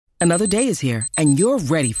Another day is here, and you're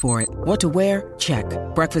ready for it. What to wear? Check.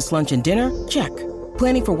 Breakfast, lunch, and dinner? Check.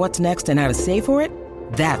 Planning for what's next and how to save for it?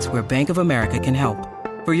 That's where Bank of America can help.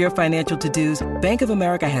 For your financial to-dos, Bank of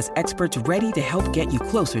America has experts ready to help get you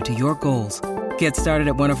closer to your goals. Get started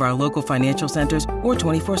at one of our local financial centers or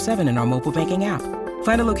 24/7 in our mobile banking app.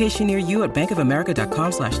 Find a location near you at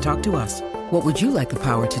bankofamerica.com/talktous. What would you like the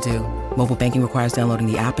power to do? Mobile banking requires downloading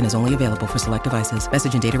the app and is only available for select devices.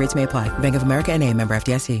 Message and data rates may apply. Bank of America NA, member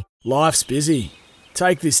FDIC. Life's busy.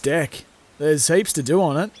 Take this deck. There's heaps to do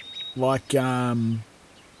on it, like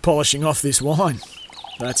polishing off this wine.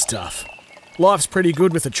 That's tough. Life's pretty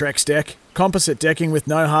good with a Trex deck. Composite decking with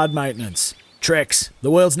no hard maintenance. Trex,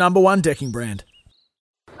 the world's #1 decking brand.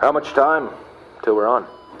 How much time till we're on?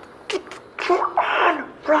 We're on,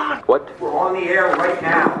 Ron. What? We're on the air right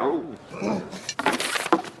now.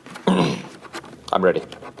 I'm ready.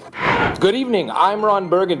 Good evening, I'm Ron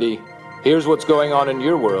Burgundy. Here's what's going on in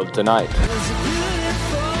your world tonight.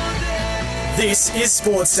 This is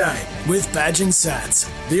Sports Day with Badge and Sats.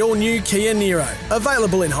 The all-new Kia Niro.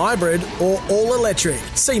 Available in hybrid or all-electric.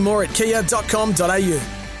 See more at kia.com.au.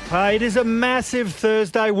 Hey, it is a massive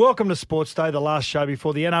Thursday. Welcome to Sports Day, the last show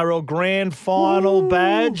before the NRL Grand Final.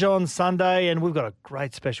 Badge on Sunday, and we've got a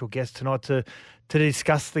great special guest tonight to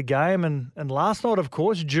discuss the game. And last night, of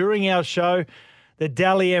course, during our show, the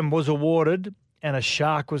Dally M was awarded and a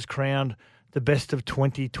Shark was crowned the best of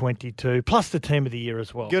 2022, plus the Team of the Year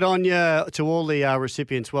as well. Good on you to all the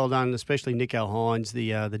recipients. Well done, especially Nico Hines,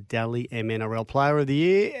 the Dally M NRL Player of the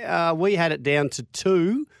Year. We had it down to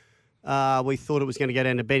 2. We thought it was going to go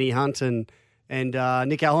down to Benny Hunt and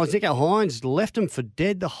Nico Hines. Nico Hines left him for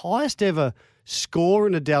dead. The highest ever score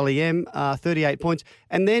in a Dally M, 38 points.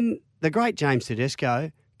 And then the great James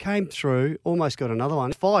Tedesco came through, almost got another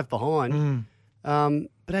one, 5 behind.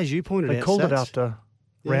 But as you pointed out, they called it after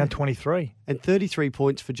round 23. And 33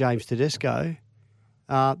 points for James Tedesco.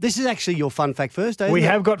 This is actually your Fun Fact Thursday, isn't We it?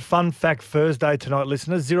 have got Fun Fact Thursday tonight,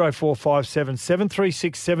 listeners. 0457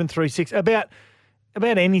 736 736. About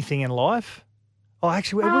anything in life. Oh,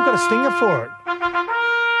 actually, we've got a stinger for it.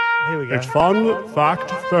 Here we go. It's Fun Fact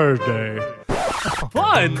Thursday.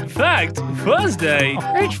 Fun Fact Thursday.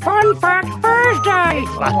 It's Fun Fact Thursday.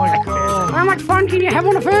 Oh, my God. How much fun can you have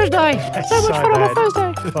on a Thursday? So much fun on a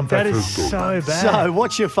Thursday. That is so bad. So,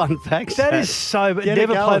 what's your Fun Fact? That is so bad. Get it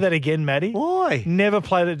Never play going. that again, Maddie. Why? Never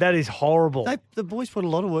play that. That is horrible. The boys put a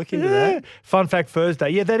lot of work into that. Fun Fact Thursday.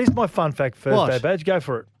 Yeah, that is my Fun Fact Thursday, What? Badge. Go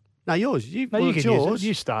for it. No, yours. No, well, you it's can yours. use it.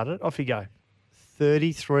 You start it. Off you go.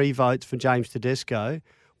 33 votes for James Tedesco.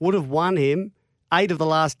 Would have won him 8 of the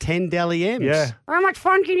last 10 Dally M's. Yeah. How much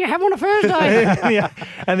fun can you have on a Thursday? Yeah.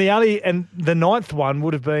 And the 9th one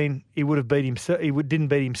would have been he would have beat himself. Didn't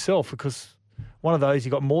beat himself because one of those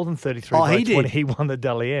he got more than 33 Oh, he votes did? when he won the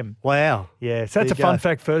Dally M. Wow. Yeah, so that's a There you Fun go.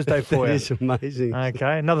 Fact Thursday for That you. is amazing.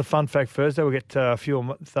 Okay, another Fun Fact Thursday. We'll get a few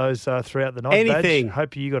of those throughout the night. Anything. Badge.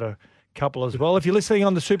 Hope you got a couple as well. If you're listening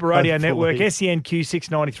on the Super Radio Hopefully. Network, SENQ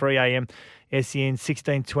 693 AM, SEN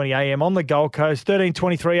 1620 AM on the Gold Coast,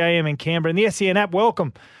 1323 AM in Canberra, and the SEN app.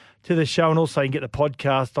 Welcome to the show, and also you can get the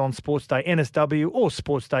podcast on Sports Day NSW or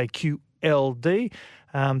Sports Day QLD.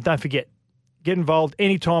 Don't forget, get involved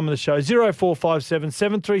anytime in the show. 0457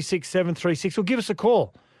 736 736 or give us a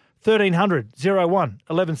call. 1300 01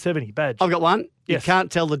 1170. Badge. I've got one. Yes. You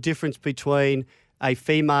can't tell the difference between a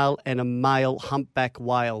female and a male humpback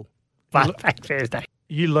whale. Fun Fact Thursday.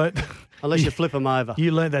 You learnt Unless you flip them over.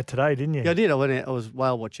 You learnt that today, didn't you? Yeah, I did. I went out. I was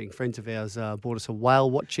whale watching. Friends of ours bought us a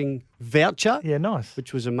whale watching voucher. Yeah, nice.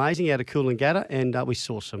 Which was amazing out of Coolangatta, and we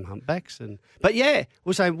saw some humpbacks. But yeah,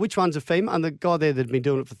 we're saying which one's a female. And the guy there that had been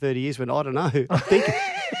doing it for 30 years went, I don't know. I think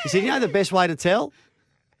he said, you know, the best way to tell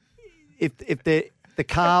if they're the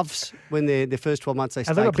calves when they're their first 12 months they stay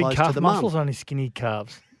Have they got big close calf to the muscles, mum. only skinny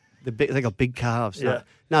calves? They got big calves. Yeah.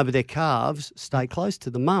 No, but their calves stay close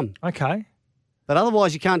to the mum. Okay. But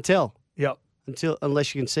otherwise, you can't tell. Yep.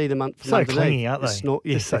 Unless you can see them from So underneath. clingy, aren't they? Yeah,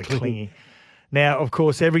 They're so clingy. Now, of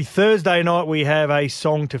course, every Thursday night we have a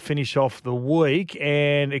song to finish off the week,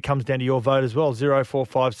 and it comes down to your vote as well,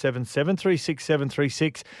 0457 736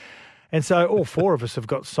 736. And so all four of us have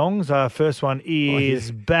got songs. Our first one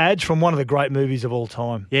is Badge from one of the great movies of all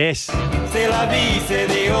time. Yes. C'est la vie, say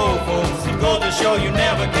the old folks. It goes to show you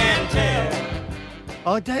never can tell.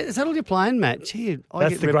 Oh, is that all you're playing, Matt? Gee,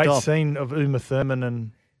 That's the great scene of Uma Thurman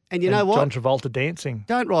and you know what? John Travolta dancing.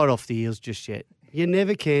 Don't ride off the heels just yet. You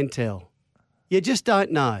never can tell. You just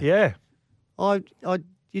don't know. Yeah.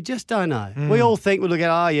 You just don't know. We all think we look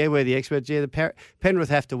at, we're the experts. Yeah, Penrith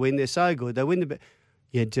have to win. They're so good. They win the.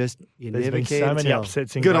 You There's never been can so many tell.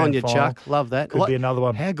 upsets in Good grand on you, final. Chuck. Love that. Could be another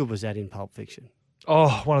one. How good was that in Pulp Fiction?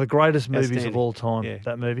 Oh, one of the greatest movies of Outstanding. all time, Yeah.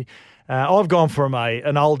 that movie. I've gone from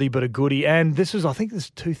an oldie but a goodie, and this was, I think,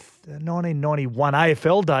 1991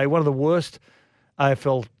 AFL Day, one of the worst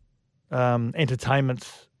AFL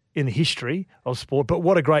entertainments in the history of sport. But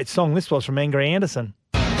what a great song this was from Angry Anderson.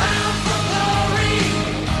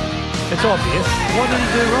 It's obvious. What did he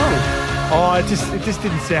do wrong? Oh, it just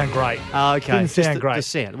didn't sound great. Oh, okay. Didn't Just sound great. The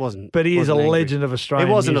sound wasn't. But he is a wasn't angry. legend of Australian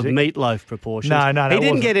It wasn't music. of Meatloaf proportions. No, He it didn't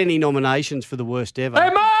wasn't. get any nominations for the worst ever. Hey,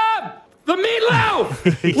 Mom! The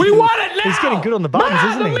meatloaf! We want it now! He's getting good on the buttons, Mom,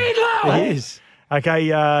 isn't the he? meatloaf! He is.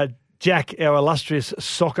 Okay, Jack, our illustrious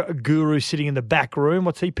soccer guru sitting in the back room.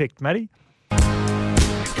 What's he picked, Matty?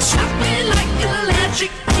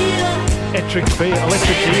 Electric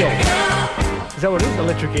eel. Is that what it is?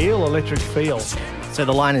 Electric eel, electric feel. So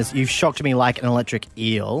the line is, you've shocked me like an electric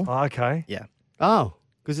eel. Oh, okay. Yeah. Oh,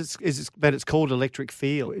 because it's called Electric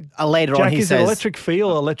Feel. Later Jack, on, he is says... it electric feel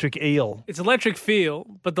or electric eel? It's electric feel,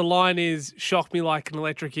 but the line is shock me like an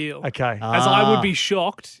electric eel. Okay. As I would be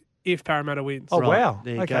shocked if Parramatta wins. Oh, Right, wow.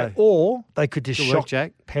 there you Okay. go. Or they could just Good shock work,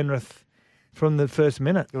 Jack. Penrith from the first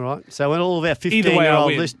minute. All right. So when all of our Either way, I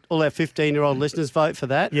 15-year-old win. all our 15-year-old listeners vote for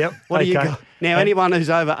that. Yep, What do you okay. got? Now, And- anyone who's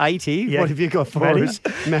over 80, Yeah. what have you got for Maddie? us,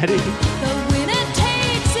 Maddie?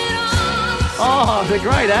 Oh, the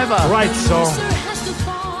great ABBA. Great song.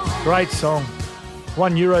 Great song.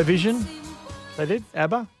 Won Eurovision. They did.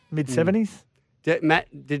 ABBA. Mid-70s.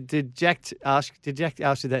 Did Jack ask you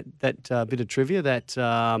that bit of trivia, that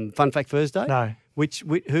Fun Fact Thursday? No.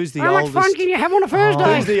 Who's the How much oldest? fun can you have on a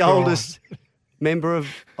Thursday? Who's the God. oldest member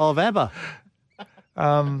of ABBA?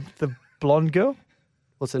 The blonde girl?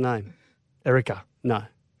 What's her name? Erica. No,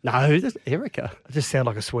 that's Erica. I just sound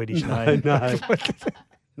like a Swedish name.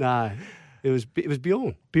 No. It was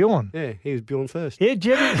Bjorn. Bjorn. Yeah, he was Bjorn first. Yeah,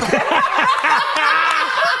 Jimmy.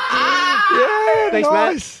 Thanks,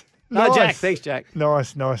 nice. Matt. No, Nice. Jack. Thanks, Jack.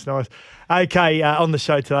 Nice. Okay, on the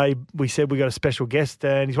show today, we said we got a special guest,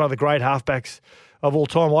 and he's one of the great halfbacks of all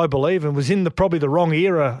time, I believe, and was in probably the wrong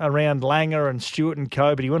era around Langer and Stewart and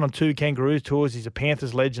co, but he went on 2 Kangaroos tours. He's a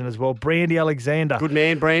Panthers legend as well. Brandy Alexander. Good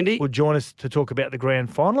man, Brandy. Will join us to talk about the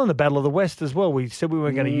grand final and the Battle of the West as well. We said we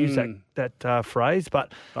weren't going to use that phrase,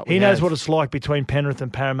 but we he knows have. what it's like between Penrith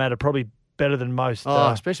and Parramatta, probably better than most.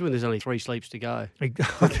 Especially when there's only 3 sleeps to go.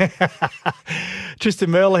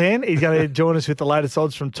 Tristan Merlihan, he's going to join us with the latest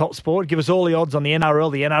odds from Top Sport. Give us all the odds on the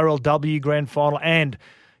NRL, the NRLW grand final, and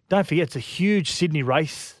don't forget, it's a huge Sydney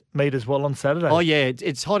race meet as well on Saturday. Oh yeah,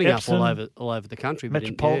 it's hotting Epsom, up all over the country. but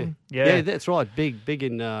Metropolitan, yeah, yeah. that's right. Big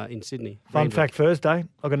in Sydney. Fun Greenville. fact Thursday.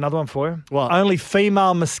 I've got another one for you. What? Only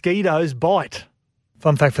female mosquitoes bite.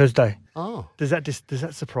 Fun fact Thursday. Oh Does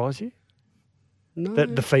that surprise you? no,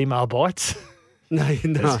 That the female bites? no, It's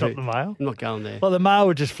not the male. I'm not going there. Well, the male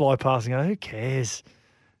would just fly past and go, who cares?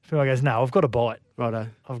 Female goes, no, I've got a bite. Righto.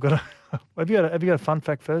 I've got a. Have you got a fun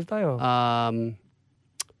fact Thursday? Or?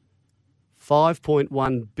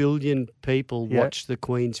 5.1 billion people Yeah. watched the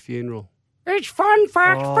Queen's funeral. It's Fun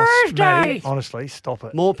Fact Thursday. Matty, honestly, stop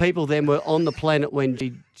it. More people than were on the planet when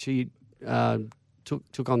she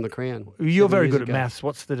took on the crown. You're 7 very years good ago. at maths.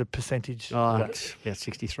 What's the percentage? Oh, of that? yeah,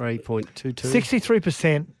 63.22.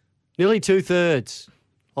 63%. Nearly 2/3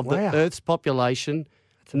 of Wow. the Earth's population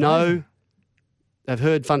amazing. they've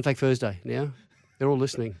heard Fun Fact Thursday now. They're all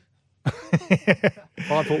listening.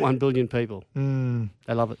 5.1 billion people.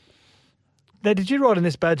 They love it. Now, did you write in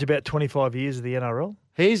this badge about 25 years of the NRL?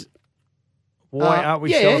 Here's Why aren't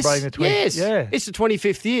we celebrating the 20th? Yes, Yeah. it's the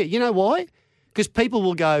 25th year. You know why? Because people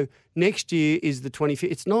will go, next year is the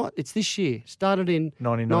 25th. It's not. It's this year. Started in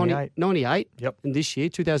 1998. 98. Yep. And this year,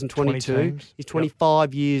 2022, 20 teams. is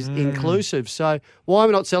 25 years inclusive. So why am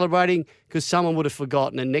I not celebrating? Because someone would have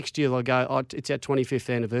forgotten, and next year they'll go, oh, it's our 25th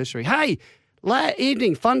anniversary. Hey,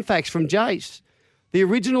 evening, fun facts from Jace. The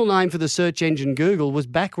original name for the search engine Google was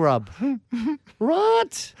Backrub.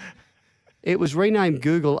 Right. It was renamed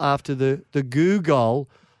Google after the Google,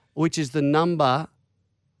 which is the number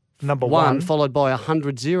one followed by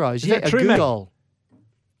 100 zeros. Is that true, a Matt? Google.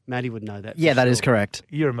 Maddie would know that. Yeah, for that is sure. correct.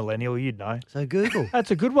 You're a millennial, you'd know. So Google.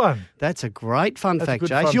 That's a good one. That's a great fun That's a fact, good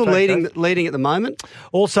Jace. fun You're fact, leading at the moment.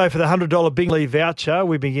 Also, for the $100 Bingley voucher,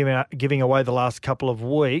 we've been giving away the last couple of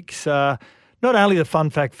weeks. Not only the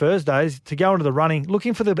Fun Fact Thursdays, to go into the running,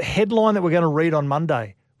 looking for the headline that we're going to read on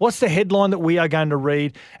Monday. What's the headline that we are going to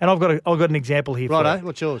read? And I've got an example here. Righto, for you.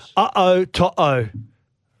 what's yours? Toto.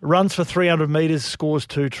 Runs for 300 metres, scores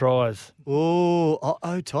 2 tries. Oh,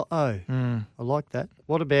 Toto. I like that.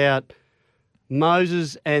 What about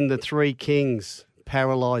Moses and the Three Kings,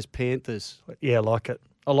 paralysed Panthers? Yeah, I like it.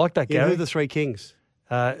 I like that, Yeah, Gary. who are the Three Kings?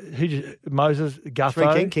 Moses,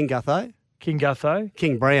 Gutho. King Gutho. King Gutho.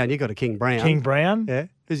 King Brown. You got a King Brown. King Brown. Yeah.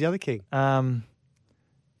 Who's the other king?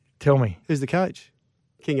 Tell me. Who's the coach?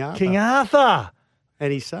 King Arthur. King Arthur.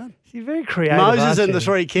 And his son. You're very creative. Moses and the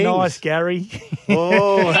Three Kings. Nice, Gary.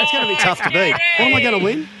 Oh, that's going to be tough to beat. What am I going to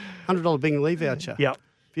win? $100 Bing Lee voucher. Yep.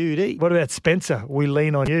 Beauty. What about Spencer? We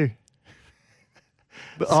lean on you.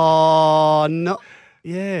 Oh, no.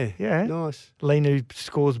 Yeah. Yeah. Nice. Lean who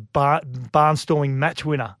scores barnstorming match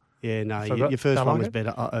winner. Yeah, no, So your first don't one like was it?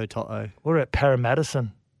 better. Toto. What about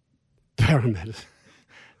Paramadison? Paramadison.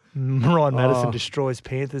 Ryan Madison Oh. destroys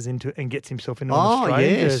Panthers and gets himself into an Oh,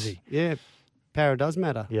 Australian yes. jersey. Yeah. Para does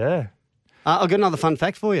matter. Yeah. I've got another fun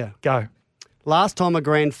fact for you. Go. Last time a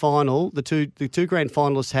grand final, the two grand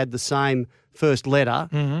finalists had the same first letter.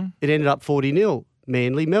 Mm-hmm. It ended up 40-0.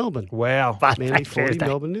 Manly, Melbourne. Wow. Manly 40,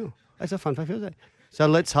 Melbourne 0. That's a fun fact, isn't it? So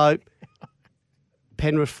let's hope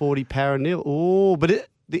Penrith 40, Para 0. Oh, but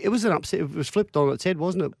it was an upset. It was flipped on its head,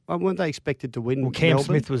 wasn't it? Weren't they expected to win? Well, Cam Melbourne?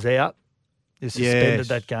 Smith was out. He suspended Yes.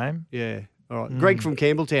 that game. Yeah. All right. Greg from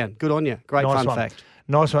Campbelltown. Good on you. Great Nice fun one. fact.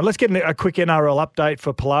 Nice one. Let's get a quick NRL update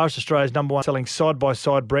for Polaris, Australia's number one selling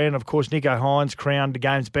side-by-side brand. Of course, Nico Hines crowned the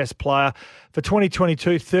game's best player for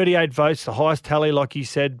 2022, 38 votes, the highest tally, like you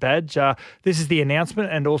said, Badge. This is the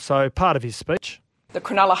announcement and also part of his speech. The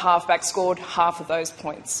Cronulla halfback scored half of those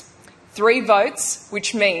points. 3 votes,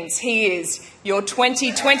 which means he is your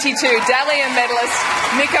 2022 Dally M medalist,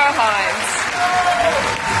 Nico Hines.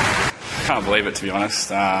 I can't believe it, to be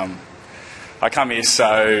honest. I come here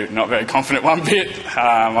so not very confident one bit.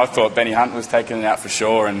 I thought Benny Hunt was taking it out for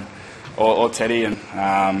sure, or Teddy. And,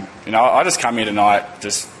 I just come here tonight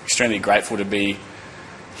just extremely grateful to be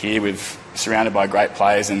here surrounded by great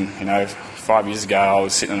players. And, 5 years ago I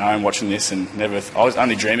was sitting at home watching this and I was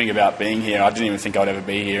only dreaming about being here. I didn't even think I'd ever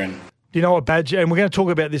be here. And Do you know what, Badge? And we're going to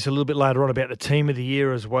talk about this a little bit later on, about the team of the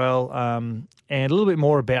year as well, and a little bit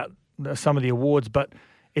more about some of the awards. But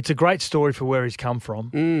it's a great story for where he's come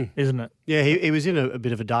from, isn't it? Yeah, he was in a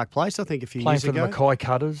bit of a dark place, I think, a few Playing years for ago. the Mackay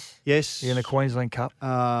Cutters. Yes. In the Queensland Cup.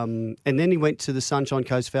 And then he went to the Sunshine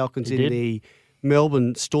Coast Falcons the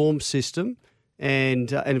Melbourne Storm system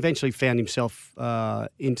and eventually found himself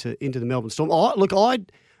into the Melbourne Storm.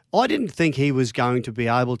 I didn't think he was going to be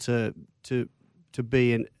able to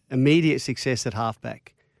be an immediate success at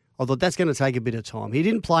halfback. I thought that's going to take a bit of time. He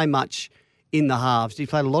didn't play much in the halves. He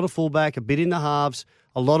played a lot of fullback, a bit in the halves,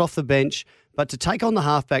 a lot off the bench. But to take on the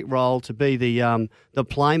halfback role, to be the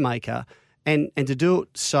playmaker, and to do it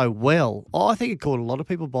so well, I think it caught a lot of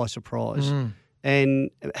people by surprise, and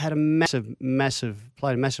had played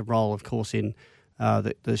a massive role, of course, in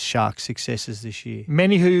the Sharks' successes this year.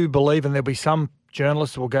 Many who believe, and there'll be some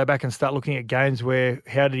journalists who will go back and start looking at games where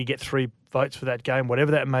how did he get 3 votes for that game,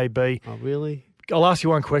 whatever that may be. Oh, really? I'll ask you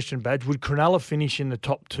one question, Badge. Would Cronulla finish in the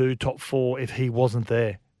top 2, top 4 if he wasn't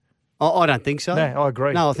there? I don't think so. No, I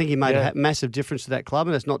agree. No, I think he made a massive difference to that club,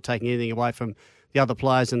 and it's not taking anything away from the other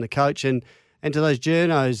players and the coach. And to those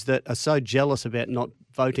journos that are so jealous about not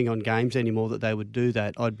voting on games anymore that they would do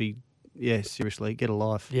that, I'd be, seriously, get a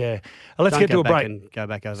life. Yeah. Let's Don't get to go a back break. and go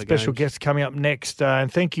back over Special games. guest coming up next.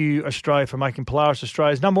 And thank you, Australia, for making Polaris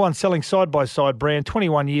Australia's number one selling side-by-side brand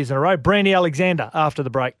 21 years in a row. Brandy Alexander after the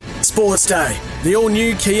break. Sports Day, the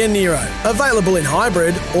all-new Kia Niro. Available in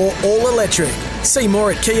hybrid or all-electric. See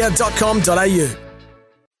more at kia.com.au.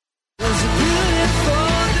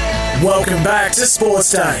 Welcome back to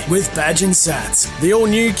Sports Day with Badge and Sats. The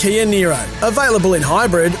all-new Kia Niro. Available in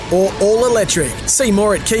hybrid or all-electric. See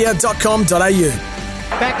more at kia.com.au.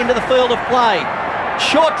 Back into the field of play.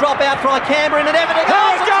 Short drop out by Canberra and Everton.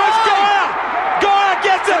 Here it goes, Geyer! Geyer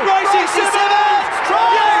gets it, racing Simmons!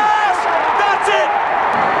 Yes! That's it!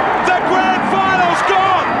 The grand final's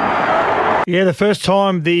gone! Yeah, the first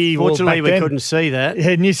time Fortunately, we couldn't see that.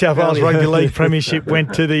 New South Wales Only Rugby heard. League Premiership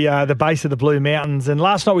went to the base of the Blue Mountains. And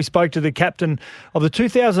last night we spoke to the captain of the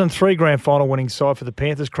 2003 grand final winning side for the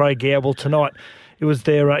Panthers, Craig Gower. Tonight it was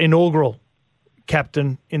their inaugural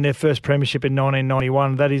captain in their first premiership in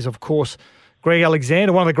 1991. That is, of course, Greg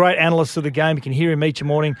Alexander, one of the great analysts of the game. You can hear him each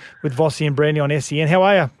morning with Vossi and Brandy on SEN. How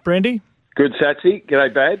are you, Brandy? Good, Satsy.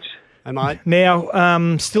 G'day, Badge. Hey, mate.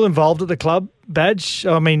 Now, still involved at the club, Badge.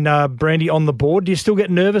 Brandy on the board. Do you still get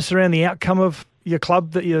nervous around the outcome of your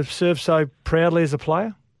club that you serve so proudly as a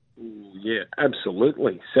player? Yeah,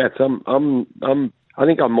 absolutely, Sats. I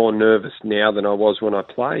think I'm more nervous now than I was when I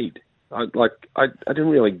played. I didn't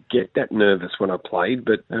really get that nervous when I played,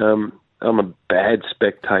 but I'm a bad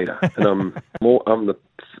spectator, and I'm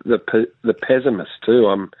the pessimist too.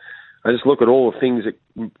 I just look at all the things that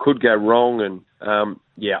could go wrong, and I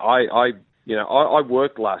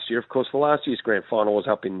worked last year. Of course, the last year's grand final was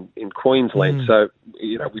up in Queensland, so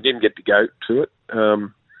we didn't get to go to it.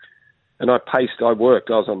 I paced, I worked,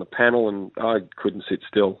 I was on the panel, and I couldn't sit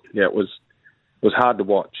still. Yeah, it was hard to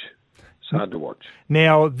watch. It's hard to watch.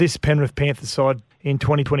 Now, this Penrith Panthers side in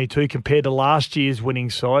 2022 compared to last year's winning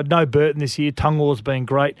side, no Burton this year, Tungaw's been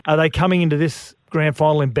great. Are they coming into this grand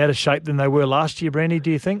final in better shape than they were last year, Brandy,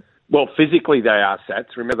 do you think? Well, physically they are,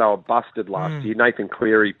 Sats. Remember, they were busted last year. Nathan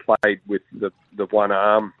Cleary played with the one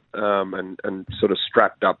arm and sort of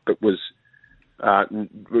strapped up, but was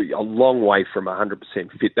a long way from 100%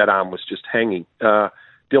 fit. That arm was just hanging.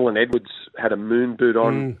 Dylan Edwards had a moon boot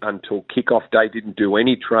on until kick-off day, didn't do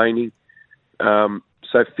any training.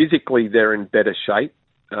 So physically they're in better shape.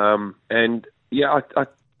 And, yeah,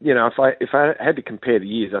 if I had to compare the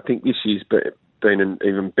years, I think this year's been an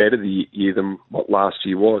even better year than what last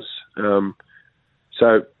year was.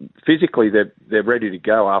 So physically they're ready to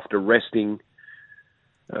go after resting,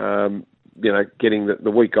 getting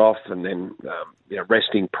the week off and then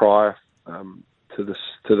resting prior to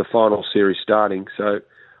the final series starting. So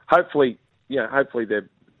hopefully they're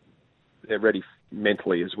ready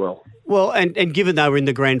mentally as well. Well, and given they were in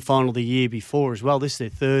the grand final the year before as well, this is their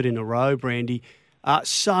third in a row, Brandy.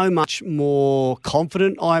 So much more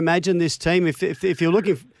confident, I imagine, this team. If you're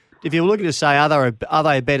looking to say are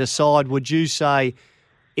they a better side, would you say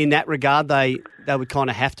in that regard they would kind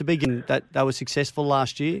of have to be, given that they were successful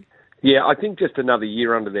last year? Yeah, I think just another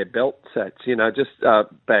year under their belt, Sats.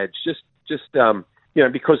 Badge,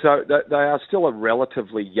 because they are still a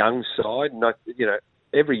relatively young side, and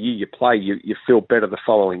every year you play, you feel better the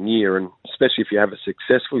following year, and especially if you have a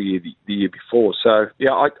successful year the year before. So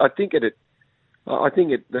yeah, I think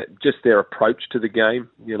just their approach to the game,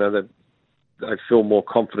 they feel more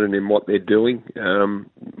confident in what they're doing,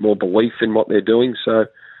 more belief in what they're doing. So,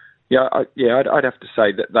 I'd have to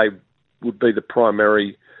say that they would be the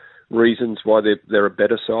primary reasons why they're a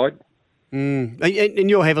better side. And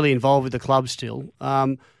you're heavily involved with the club still.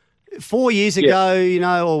 4 years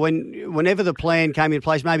ago, or whenever the plan came into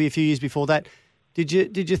place, maybe a few years before that, did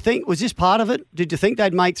you think, was this part of it? Did you think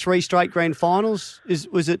they'd make 3 straight grand finals? Has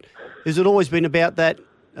it always been about that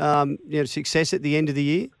success at the end of the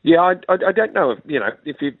year? Yeah, I don't know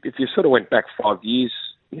if you sort of went back 5 years,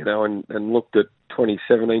 and looked at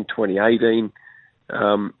 2017, 2018,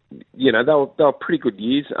 they were pretty good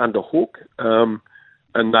years under Hook,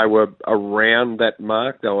 and they were around that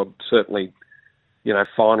mark. They were certainly,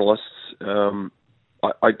 finalists.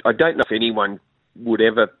 I don't know if anyone would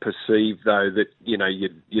ever perceive, though, that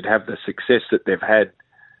you'd have the success that they've had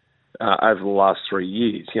over the last 3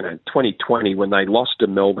 years. 2020 when they lost to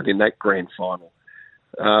Melbourne in that grand final,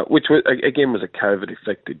 which was a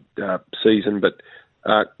COVID-affected season, but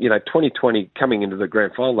 2020 coming into the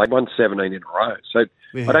grand final, they won 17 in a row. So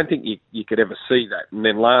yeah. I don't think you could ever see that. And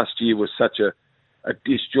then last year was such a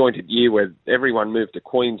disjointed year where everyone moved to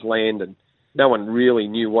Queensland and no one really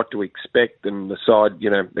knew what to expect. And the side,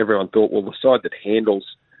 everyone thought, well, the side that handles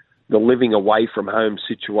the living away from home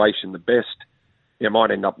situation the best,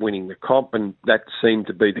 might end up winning the comp, and that seemed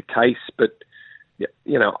to be the case. But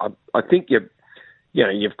I think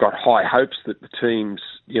you've got high hopes that the teams,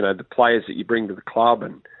 the players that you bring to the club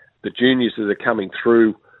and the juniors that are coming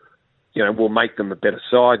through, will make them a better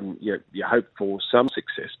side, and you hope for some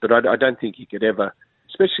success. But I don't think you could ever,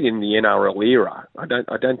 especially in the NRL era, I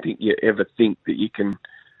don't think you ever think that you can,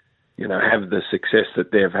 have the success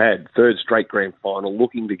that they've had. 3rd straight grand final,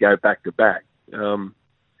 looking to go back to back.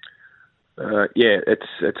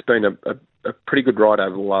 It's been a pretty good ride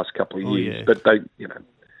over the last couple of years, but they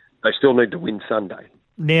still need to win Sunday.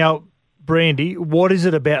 Now, Brandy, what is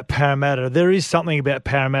it about Parramatta? There is something about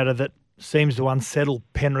Parramatta that seems to unsettle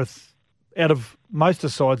Penrith out of most of the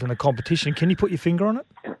sides in the competition. Can you put your finger on it?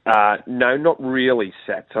 No, not really,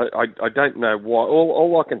 Sats. I don't know why.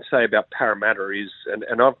 All I can say about Parramatta is,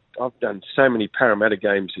 and I've done so many Parramatta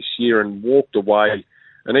games this year and walked away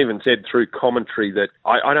and even said through commentary that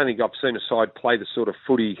I don't think I've seen a side play the sort of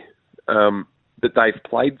footy that they've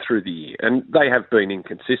played through the year. And they have been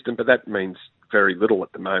inconsistent, but that means very little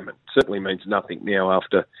at the moment. Certainly means nothing now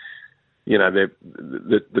after,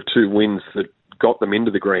 the 2 wins that got them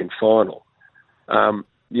into the grand final. When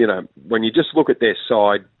you just look at their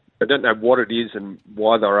side, I don't know what it is and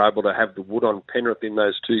why they were able to have the wood on Penrith in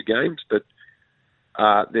those 2 games, but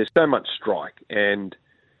there's so much strike, and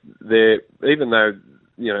even though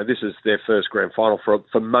this is their first grand final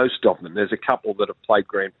for most of them. There's a couple that have played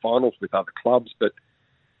grand finals with other clubs, but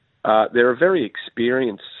they're a very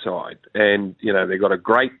experienced side, and they've got a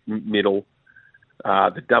great middle.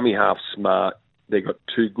 The dummy half's smart. They've got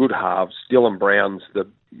 2 good halves. Dylan Brown's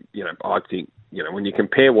I think when you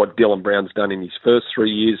compare what Dylan Brown's done in his first 3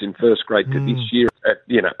 years in first grade to this year,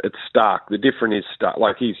 it's stark. The difference is stark.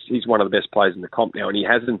 Like he's one of the best players in the comp now, and he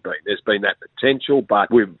hasn't been. There's been that potential, but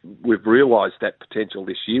we've realised that potential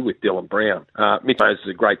this year with Dylan Brown. Mitch Moses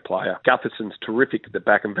is a great player. Gutherson's terrific at the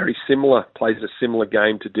back and very similar, plays a similar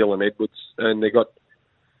game to Dylan Edwards, and they got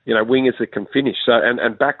wingers that can finish. So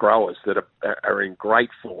and back rowers that are in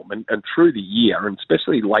great form and through the year, and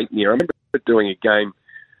especially late in the year. I remember doing a game.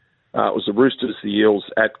 It was the Roosters, the Eels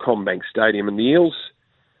at CommBank Stadium, and the Eels,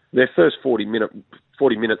 their first 40 minutes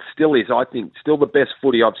still is, I think, still the best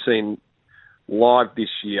footy I've seen live this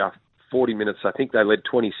year. 40 minutes, I think they led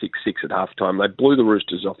 26-6 at halftime. They blew the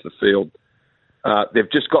Roosters off the field. They've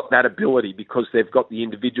just got that ability because they've got the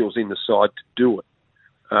individuals in the side to do it.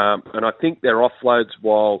 And I think their offloads,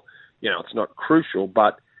 while it's not crucial,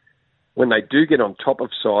 but when they do get on top of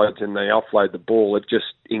sides and they offload the ball, it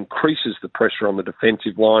just increases the pressure on the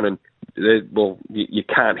defensive line, and you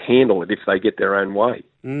can't handle it if they get their own way.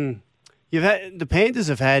 The Panthers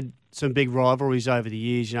have had some big rivalries over the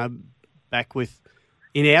years. Back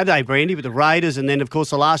in our day, Brandy, with the Raiders, and then of course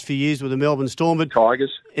the last few years with the Melbourne Storm, but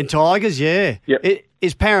Tigers, yeah. Yep.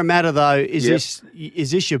 Is Parramatta though? Is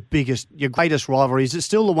this your greatest rivalry? Is it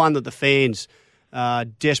still the one that the fans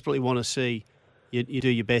desperately want to see you do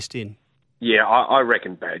your best in? Yeah, I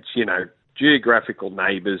reckon, Badge. Geographical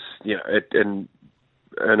neighbours. And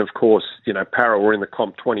of course, Para were in the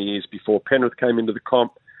comp 20 years before Penrith came into the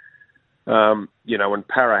comp. And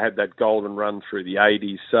Para had that golden run through the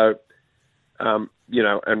 80s. So,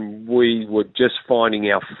 and we were just finding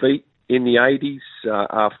our feet in the 80s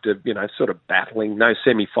after, sort of battling. No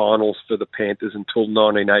semi-finals for the Panthers until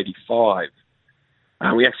 1985.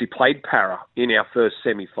 We actually played Para in our first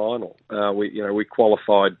semi-final. We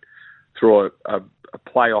qualified through a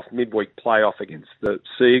midweek playoff against the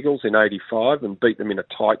Seagulls in 85 and beat them in a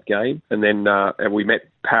tight game. And then and we met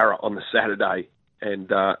Para on the Saturday and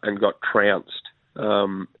got trounced.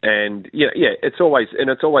 It's always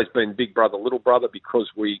been big brother, little brother,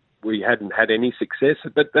 because we hadn't had any success.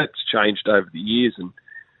 But that's changed over the years, and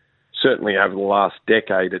certainly over the last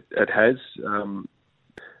decade it has.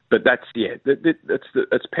 But that's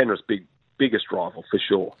Penrith's biggest rival for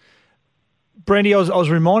sure. Brandy, I was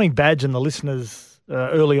reminding Badge and the listeners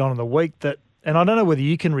early on in the week that, and I don't know whether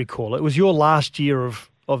you can recall, it was your last year of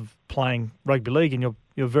playing rugby league in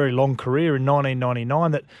your very long career in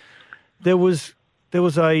 1999, that there was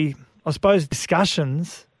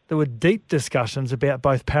discussions. There were deep discussions about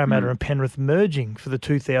both Parramatta and Penrith merging for the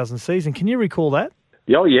 2000 season. Can you recall that?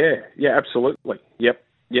 Oh yeah, absolutely. Yep.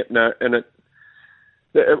 No, and it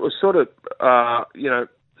was sort of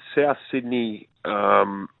South Sydney.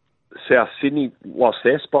 South Sydney lost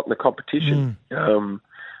their spot in the competition. The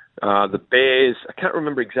Bears, I can't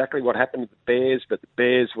remember exactly what happened to the Bears, but the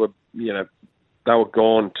Bears were, they were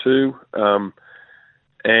gone too.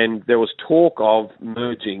 And there was talk of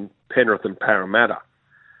merging Penrith and Parramatta.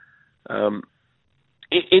 In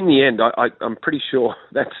the end, I'm pretty sure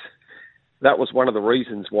that was one of the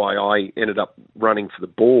reasons why I ended up running for the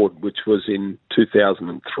board, which was in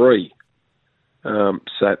 2003.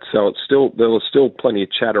 So there was still plenty of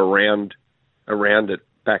chatter around it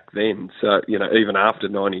back then. So even after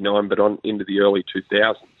 '99, but on into the early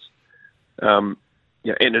 2000s,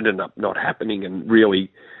 ended up not happening. And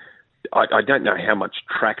really, I don't know how much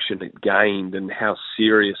traction it gained and how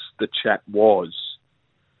serious the chat was.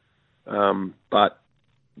 But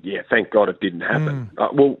yeah, thank God it didn't happen.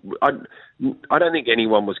 I don't think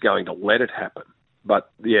anyone was going to let it happen. But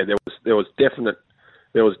yeah, there was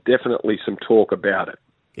definitely some talk about it.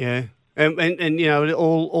 Yeah, and it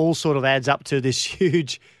all sort of adds up to this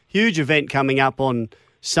huge event coming up on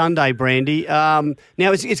Sunday, Brandy. Now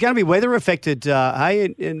it's going to be weather affected,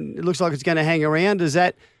 and it looks like it's going to hang around. Is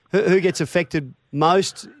that who gets affected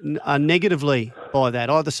most negatively by that?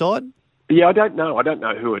 Either side? Yeah, I don't know. I don't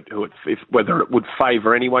know whether it would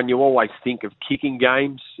favour anyone. You always think of kicking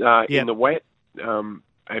games in the wet, and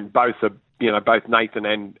both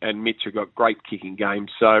Nathan and Mitch have got great kicking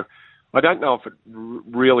games. So I don't know if it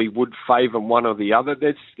really would favour one or the other.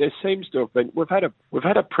 There seems to have been. We've had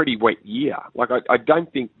a pretty wet year. Like I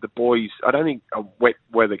don't think the boys. I don't think a wet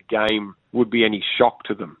weather game would be any shock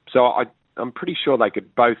to them. So I'm pretty sure they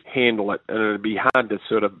could both handle it, and it'd be hard to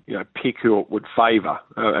sort of pick who it would favour.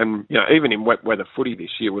 And even in wet weather footy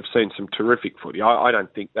this year, we've seen some terrific footy. I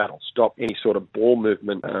don't think that'll stop any sort of ball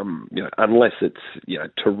movement, unless it's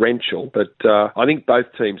torrential. But I think both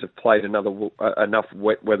teams have played enough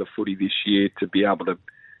wet weather footy this year to be able to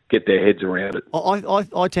get their heads around it.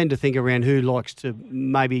 I tend to think around who likes to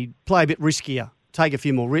maybe play a bit riskier, take a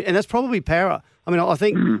few more risks, and that's probably Para. I mean, I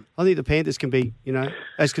think the Panthers can be,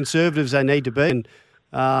 as conservative as they need to be, and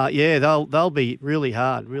they'll be really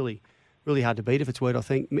hard hard to beat if it's word. I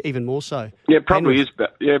think even more so. Yeah, probably is.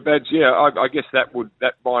 Badge. Yeah, I guess that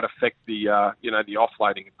might affect the the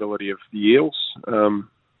offloading ability of the Eels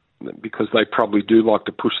because they probably do like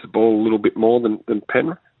to push the ball a little bit more than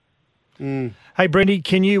Penrith. Hey, Brendy,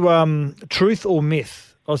 can you truth or myth?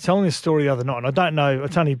 I was telling this story the other night, and I don't know,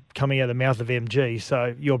 it's only coming out of the mouth of MG,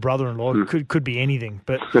 so your brother-in-law could be anything.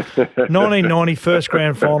 But 1990, first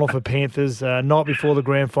grand final for Panthers, night before the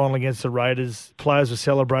grand final against the Raiders, players were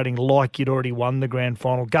celebrating like you'd already won the grand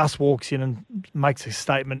final. Gus walks in and makes a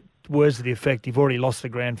statement, words to the effect, you've already lost the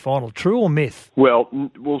grand final. True or myth? Well,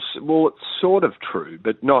 it's sort of true,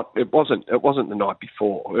 but not. It wasn't the night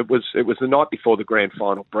before. It was the night before the grand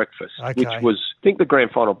final breakfast, which was, I think the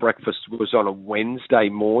grand final breakfast was on a Wednesday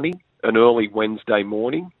morning, an early Wednesday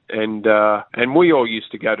morning, and we all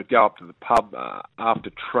used to go up to the pub after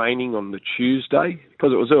training on the Tuesday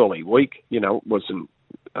because it was early week. It wasn't.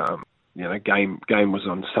 Game was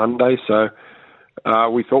on Sunday, so.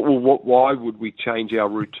 We thought, well, why would we change our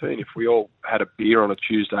routine if we all had a beer on a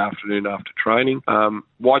Tuesday afternoon after training?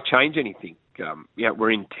 Why change anything?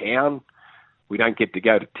 We're in town. We don't get to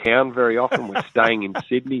go to town very often. We're staying in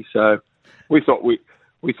Sydney, so we thought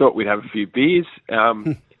we'd have a few beers,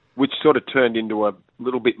 which sort of turned into a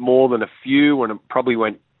little bit more than a few, and it probably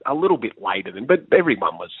went a little bit later than. But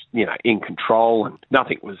everyone was, in control, and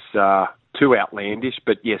nothing was too outlandish.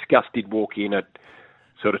 But yes, Gus did walk in at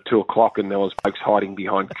sort of 2:00, and there was folks hiding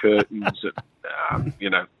behind curtains. And,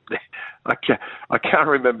 I can't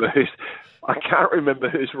remember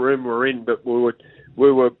whose room we're in, but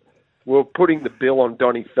we were putting the bill on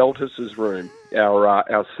Donnie Feltus's room, our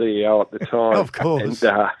CEO at the time. Of course.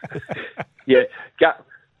 And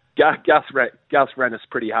Gus ran us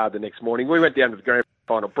pretty hard the next morning. We went down to the grand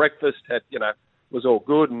final breakfast. Was all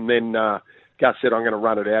good, and then. Gus said, I'm going to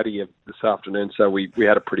run it out of you this afternoon. So we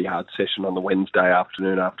had a pretty hard session on the Wednesday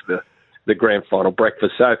afternoon after the grand final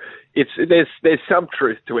breakfast. So there's some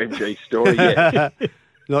truth to MG's story, yeah.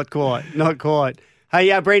 Not quite.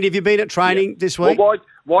 Hey, Brandy, have you been at training this week? Well,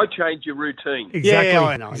 why change your routine? Exactly, yeah,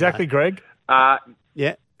 I know. Exactly, Greg.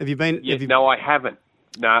 Yeah. Have you been? No, I haven't.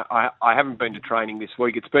 No, I haven't been to training this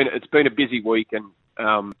week. It's been a busy week, and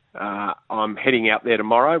I'm heading out there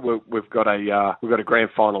tomorrow. We've got a grand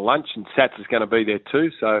final lunch, and Sats is going to be there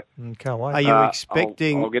too. So can't wait. Are you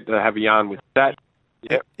expecting? I'll get to have a yarn with Sats.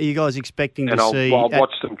 Yep. Are you guys expecting to see? I'll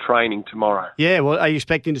watch some training tomorrow. Yeah. Well, are you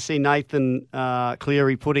expecting to see Nathan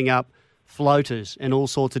Cleary putting up floaters and all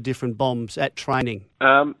sorts of different bombs at training?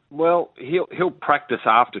 Well, he'll practice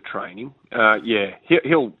after training.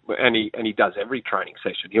 He'll and he does every training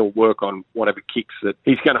session. He'll work on whatever kicks that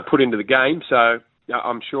he's going to put into the game. So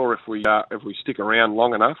I'm sure if we stick around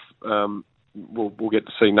long enough, we'll get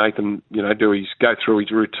to see Nathan, go through his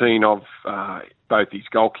routine of both his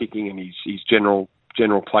goal kicking and his general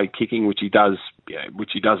play kicking, which he does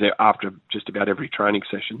after just about every training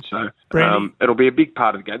session. So it'll be a big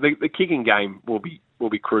part of the game. The kicking game will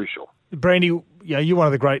be crucial. Brandy, you're one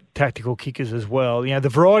of the great tactical kickers as well. The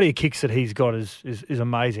variety of kicks that he's got is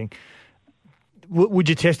amazing. Would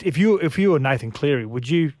you test if you were Nathan Cleary? Would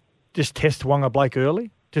you just test Wanga Blake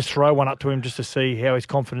early? Just throw one up to him just to see how his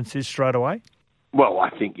confidence is straight away? Well, I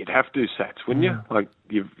think you'd have to, Sats, wouldn't you? Like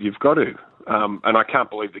you've got to. And I can't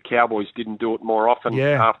believe the Cowboys didn't do it more often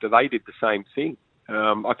after they did the same thing.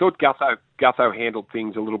 I thought Gutho handled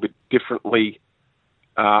things a little bit differently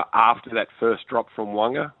after that first drop from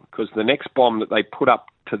Wanga, because the next bomb that they put up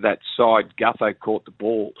to that side, Gutho caught the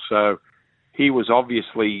ball. So he was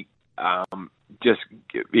obviously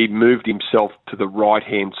he moved himself to the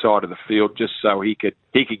right-hand side of the field just so he could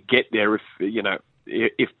get there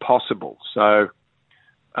if possible. So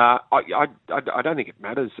I don't think it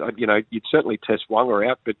matters. You'd certainly test Wanga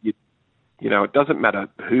out, but it doesn't matter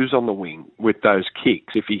who's on the wing with those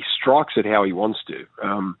kicks. If he strikes it how he wants to,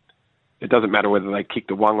 it doesn't matter whether they kick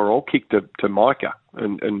to Wanga or kick to Micah,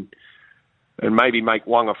 and maybe make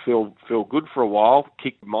Wanga feel good for a while,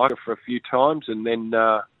 kick Micah for a few times, and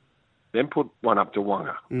then put one up to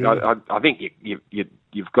Wanga. I think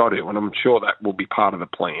you've got to, and I'm sure that will be part of the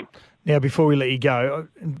plan. Now, before we let you go,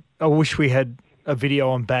 I wish we had a video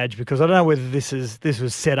on Badge, because I don't know whether this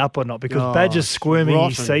was set up or not, because Badge is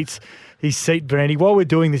squirming his seat, Brandy. While we're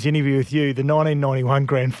doing this interview with you, the 1991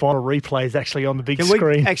 grand final replay is actually on the big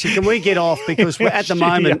screen. Can we get off, because we're, at the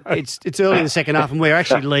moment it's early in the second half and we're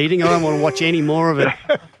actually leading. I don't want to watch any more of it.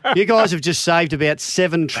 You guys have just saved about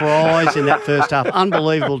 7 tries in that first half.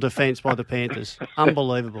 Unbelievable defence by the Panthers.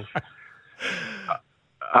 Unbelievable.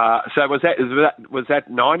 So was that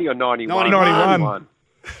 90 or 91? 91.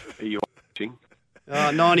 Are you watching?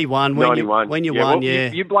 91. 91. When you won, well,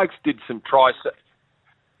 yeah. You blokes did some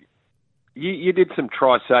you did some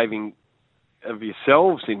try-saving of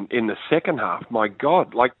yourselves in the second half. My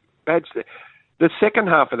God. Like, Badge, the second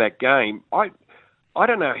half of that game, I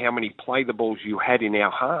don't know how many play the balls you had in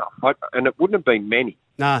our half, and it wouldn't have been many.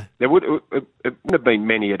 No. It wouldn't have been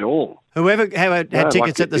many at all. Whoever had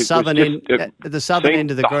tickets at the southern end, at the southern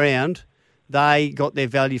end of the ground, they got their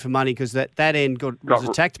value for money because that end was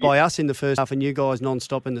attacked by us in the first half and you guys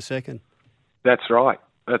non-stop in the second. That's right.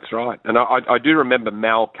 And I do remember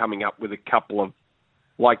Mal coming up with a couple of,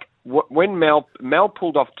 like, when Mal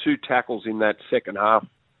pulled off 2 tackles in that second half,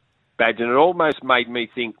 Badge, and it almost made me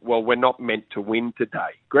think, well, we're not meant to win today.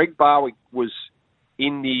 Greg Barwick was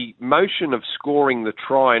in the motion of scoring the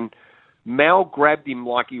try, and Mal grabbed him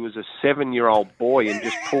like he was a 7-year-old boy and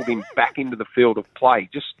just pulled him back into the field of play.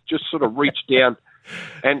 Just sort of reached down,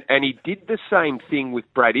 and he did the same thing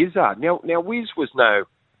with Brad Izzard. Now Wiz was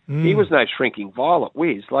he was no shrinking violet.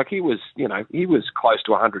 Wiz, like he was close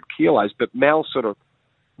to 100 kilos, but Mal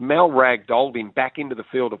ragdolled him back into the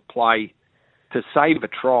field of play to save a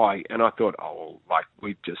try, and I thought,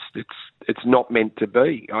 it's not meant to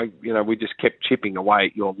be. We just kept chipping away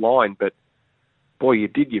at your line, but boy, you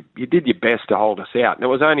did your best to hold us out. And it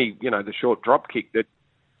was only the short drop kick that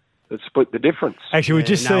split the difference. Actually, we're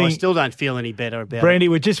just seeing. I still don't feel any better about Brandy, it.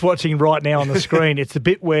 we're just watching right now on the screen. It's the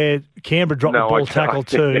bit where Canberra dropped the ball tackle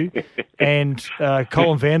too, and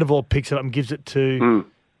Colin Vandervoort picks it up and gives it to.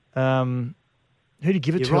 Who did he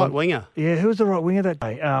give it to? Right winger. Yeah, who was the right winger that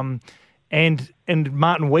day? And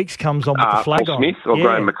Martin Weeks comes on with the flag Paul on. Smith or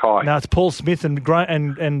Graham Mackay? No, it's Paul Smith and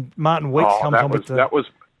Martin Weeks comes on with the.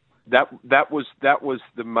 That was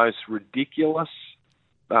the most ridiculous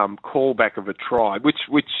callback of a try, which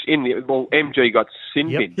MG got sin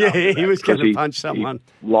bin. Yeah, he was going to punch someone.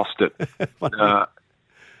 He lost it.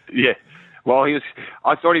 Yeah. Well,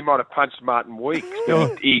 I thought he might have punched Martin Weeks,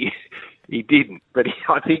 but he didn't. But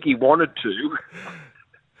I think he wanted to.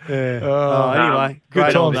 Anyway,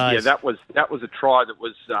 good times. Yeah, that was a try that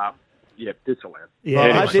was disallowed. Yeah,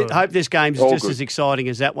 Well, I hope this game's all just good. as exciting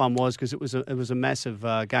as that one was because it was a massive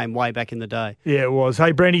game way back in the day. Yeah, it was.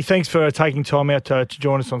 Hey, Brandy, thanks for taking time out to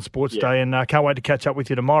join us on Sports Day, and can't wait to catch up with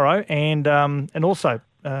you tomorrow. And also,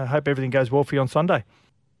 hope everything goes well for you on Sunday.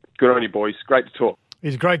 Good on you, boys. Great to talk.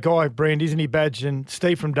 He's a great guy, Brandy, isn't he, Badge? And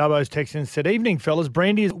Steve from Dubbo's texted and said, "Evening, fellas.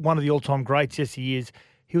 Brandy is one of the all-time greats. Yes, he is.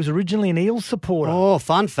 He was originally an Eels supporter." Oh,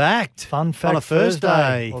 fun fact. Fun fact. On a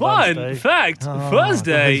Thursday. Fun fact.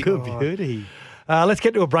 Thursday. Good beauty. Let's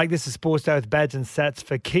get to a break. This is Sports Day with Badge and Sats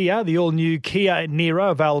for Kia. The all-new Kia Niro,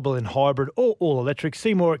 available in hybrid or all-electric.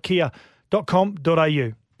 See more at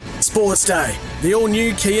kia.com.au. Sports Day, the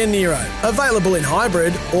all-new Kia Niro, available in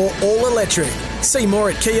hybrid or all-electric. See more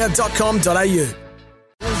at kia.com.au.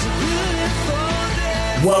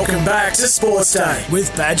 Welcome back to Sports Day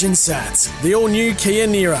with Badge and Sats. The all-new Kia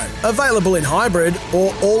Niro, available in hybrid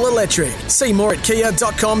or all-electric. See more at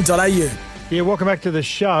kia.com.au. Yeah, welcome back to the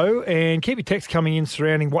show, and keep your texts coming in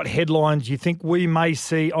surrounding what headlines you think we may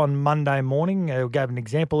see on Monday morning. We gave an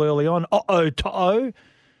example early on. To'o.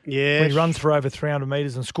 Yeah. When he runs for over 300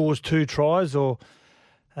 metres and scores 2 tries, or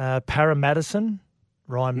Ryan Madison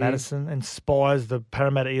inspires the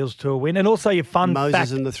Parramatta Eels to a win. And also your fun Moses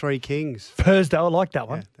fact. and the Three Kings. Thursday, I like that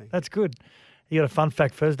one. That's good. You got a fun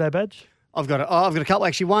fact Thursday, Badge? I've got a couple.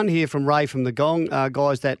 Actually, one here from Ray from the Gong.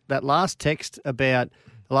 Guys, that last text about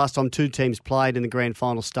the last time 2 teams played in the grand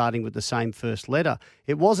final starting with the same first letter.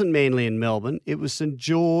 It wasn't Manly and Melbourne. It was St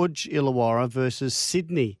George Illawarra versus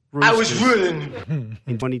Sydney Roosters. I was ruling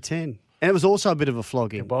in 2010. And it was also a bit of a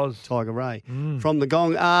flogging. It was. Tiger Ray from the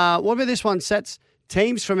Gong. What about this one, Sats?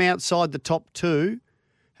 Teams from outside the top 2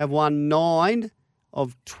 have won 9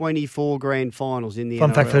 of 24 grand finals in the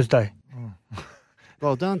Fun NRL. fact Thursday.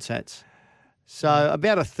 Well done, Sats. So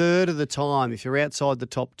about a third of the time, if you're outside the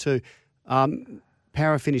top 2,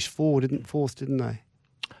 Para finished fourth, didn't they?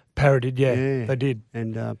 Para did, yeah. They did.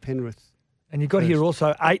 And Penrith. And you got here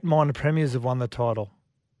also 8 minor premiers have won the title.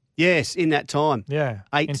 Yes, in that time. Yeah,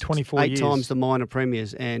 in 24 years. 8 times the minor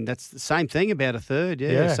premiers, and that's the same thing, about a third,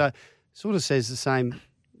 yeah. So sort of says the same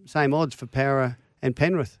odds for Para and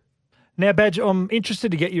Penrith. Now, Badge, I'm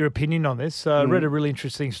interested to get your opinion on this. I read a really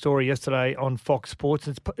interesting story yesterday on Fox Sports.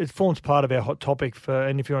 It forms part of our hot topic.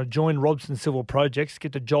 And if you want to join Robson Civil Projects,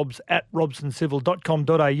 get to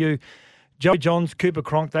jobs@robsoncivil.com.au. Joey Johns, Cooper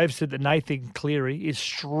Cronk, they've said that Nathan Cleary is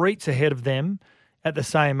streets ahead of them at the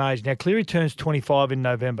same age. Now, Cleary turns 25 in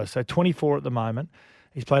November, so 24 at the moment.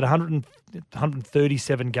 He's played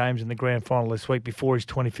 137 games in the grand final this week before his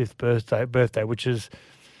 25th birthday, which is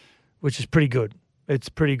pretty good. It's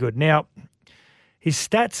pretty good. Now, his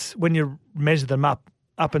stats, when you measure them up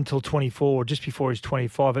until 24 or just before he's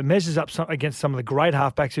 25, it measures up against some of the great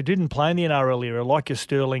halfbacks who didn't play in the NRL era, like your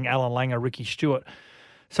Sterling, Alan Langer, Ricky Stewart.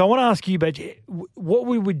 So I want to ask you, Badge, what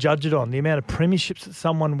we would judge it on? The amount of premierships that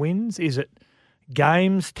someone wins? Is it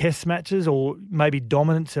games, test matches, or maybe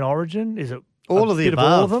dominance in Origin? Is it all of the above?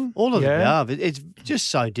 All of them? All of the above. It's just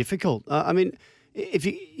so difficult. I mean,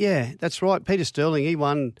 that's right. Peter Sterling, he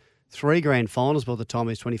won 3 grand finals by the time he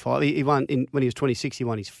was 25. He won when he was 26. He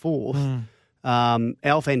won his 4th.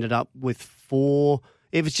 Alf ended up with 4.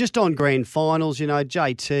 If it's just on grand finals,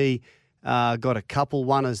 JT got a couple.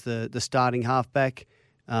 One as the starting halfback,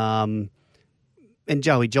 and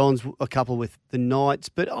Joey Johns a couple with the Knights.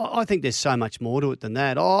 But I think there's so much more to it than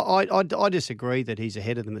that. I disagree that he's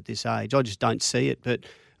ahead of them at this age. I just don't see it. But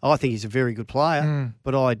I think he's a very good player.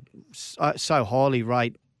 But I so highly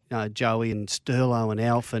rate Joey and Sterlo and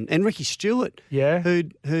Alf and Ricky Stewart,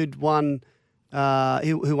 who'd won.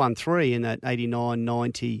 Who won 3 in that 89,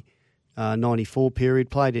 90, 94 period,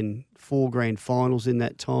 played in 4 grand finals in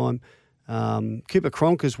that time. Cooper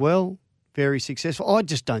Cronk as well, very successful. I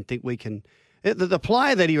just don't think we can... The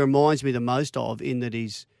player that he reminds me the most of, in that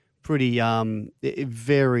he's pretty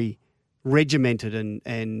very regimented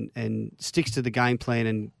and sticks to the game plan,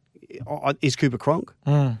 and is Cooper Cronk.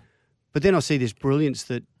 But then I see this brilliance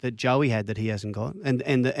that Joey had that he hasn't got, and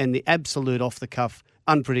the absolute off-the-cuff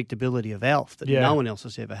unpredictability of Alf that no one else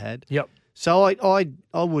has ever had. Yep. So I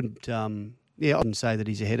wouldn't I wouldn't say that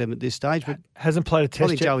he's ahead of him at this stage, but hasn't played a test. I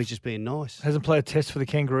think yet. Joey's just being nice. Hasn't played a test for the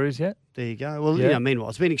Kangaroos yet. There you go. Well, meanwhile,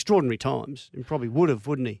 it's been extraordinary times. He probably would have,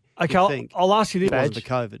 wouldn't he? Okay, I'll ask you this, Badge. It wasn't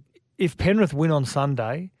the COVID. If Penrith win on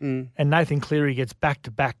Sunday and Nathan Cleary gets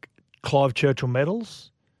back-to-back Clive Churchill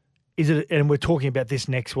medals, is it? And we're talking about this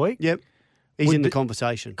next week. Yep. He's in the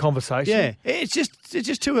conversation. Yeah. It's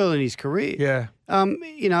just too early in his career. Yeah.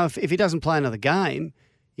 If he doesn't play another game,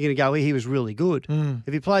 you're going to go, he was really good.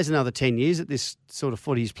 If he plays another 10 years at this sort of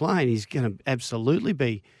foot he's playing, he's going to absolutely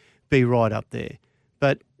be right up there.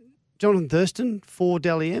 But Jonathan Thurston, 4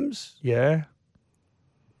 Dally M's. Yeah.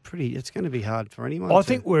 It's going to be hard for anyone I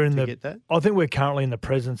think we're get that. I think we're currently in the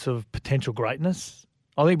presence of potential greatness.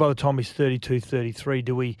 I think by the time he's 32,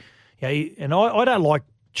 33, and I don't like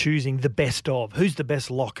choosing the best of. Who's the best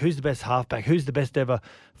lock? Who's the best halfback? Who's the best ever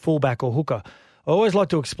fullback or hooker? I always like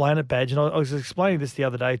to explain it, Badge, and I was explaining this the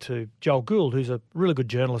other day to Joel Gould, who's a really good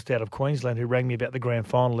journalist out of Queensland, who rang me about the grand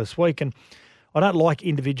final this week. And I don't like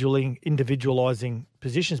individualising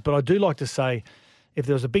positions, but I do like to say if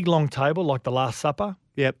there was a big long table like the Last Supper,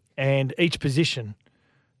 and each position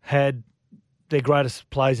had their greatest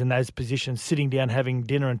players in those positions sitting down having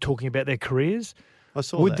dinner and talking about their careers,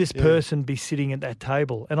 would this person be sitting at that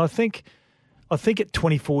table? And I think at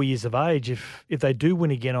 24 years of age, if they do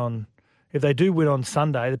win on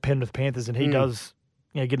Sunday, the Penrith Panthers, and he does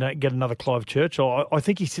get another Clive Churchill, I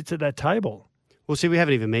think he sits at that table. Well, see, we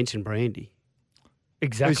haven't even mentioned Brandy.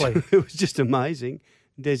 Exactly. It was just amazing.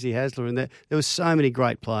 Desi Hasler, and there were so many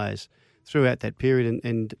great players throughout that period,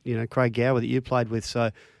 and Craig Gower that you played with.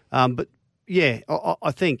 So, but yeah,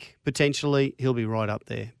 I think potentially he'll be right up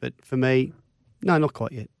there. But for me, no, not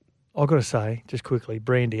quite yet. I've got to say, just quickly,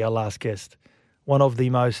 Brandy, our last guest, one of the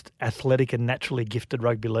most athletic and naturally gifted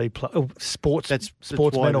rugby league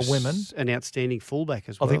sportsmen or women. An outstanding fullback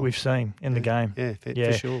as well. I think we've seen in the game. Yeah,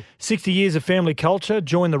 for sure. 60 years of family culture.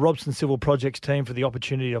 Join the Robson Civil Projects team for the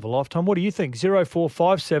opportunity of a lifetime. What do you think?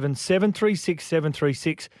 0457 736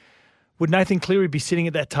 736. Would Nathan Cleary be sitting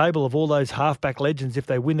at that table of all those halfback legends if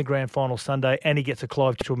they win the grand final Sunday and he gets a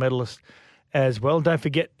Clive Churchill medalist as well? Don't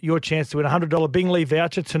forget your chance to win a $100 Bingley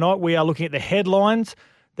voucher. Tonight we are looking at the headlines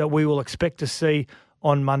that we will expect to see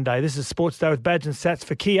on Monday. This is Sports Day with Badge and Sats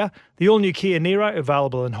for Kia. The all-new Kia Niro,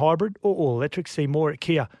 available in hybrid or all-electric. See more at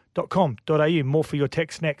kia.com.au. More for your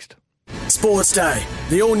text next. Sports Day,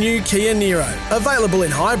 the all-new Kia Niro, available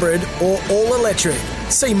in hybrid or all-electric.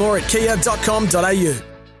 See more at kia.com.au.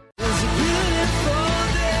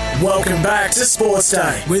 Welcome back to Sports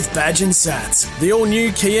Day with Badge and Sats. The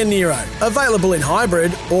all-new Kia Niro, available in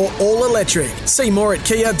hybrid or all-electric. See more at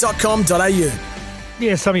kia.com.au.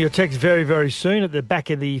 Yeah, some of your texts very, very soon at the back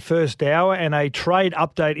of the first hour, and a trade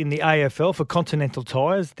update in the AFL for Continental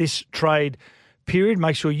Tires. This trade period,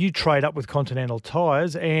 make sure you trade up with Continental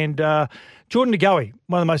Tires. And Jordan De Goey,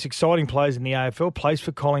 one of the most exciting players in the AFL, plays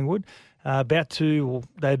for Collingwood.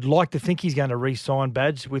 They'd like to think he's going to re-sign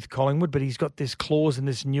Badge with Collingwood, but he's got this clause in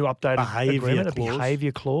this new updated agreement, a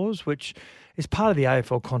behaviour clause, which is part of the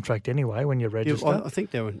AFL contract anyway when you register. I think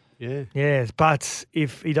they were, Yes, but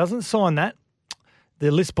if he doesn't sign that, the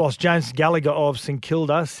list boss, James Gallagher of St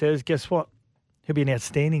Kilda, says, guess what? He'll be an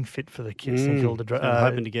outstanding fit for the St Kilda. I'm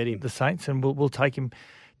hoping to get him. The Saints, and we'll take him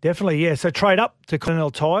definitely. Yeah, so trade up to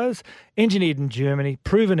Continental Tyres, engineered in Germany,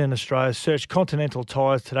 proven in Australia. Search Continental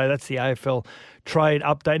Tyres today. That's the AFL trade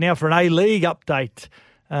update. Now for an A-League update.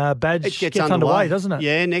 Badge it gets underway, doesn't it?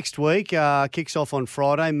 Yeah, next week. Kicks off on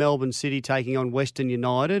Friday. Melbourne City taking on Western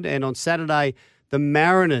United. And on Saturday, the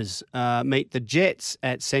Mariners meet the Jets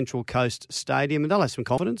at Central Coast Stadium. And they'll have some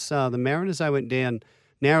confidence. The Mariners, they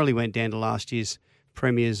narrowly went down to last year's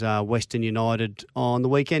premiers, Western United, on the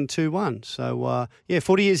weekend 2-1. So,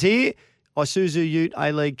 footy is here. Isuzu Ute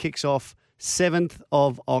A-League kicks off 7th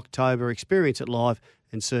of October. Experience it live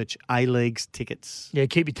and search A-League's tickets. Yeah,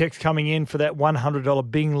 keep your text coming in for that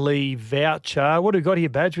 $100 Bingley voucher. What have we got here,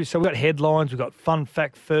 Badge? So we've got headlines. We've got Fun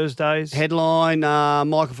Fact Thursdays. Headline,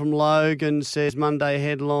 Michael from Logan says, Monday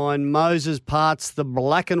headline, Moses parts the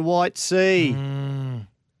black and white sea. Are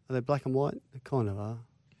they black and white? They kind of are.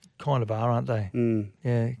 Kind of are, aren't they?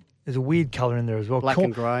 Yeah. There's a weird colour in there as well. Black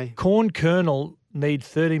and grey. Corn kernel need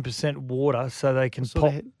 13% water so they can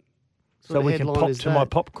pop. So we can pop to my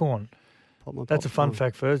popcorn. That's a Fun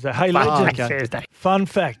Fact Thursday. Hey, legend. Fun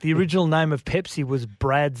fact: the original name of Pepsi was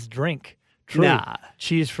Brad's Drink. True. Nah.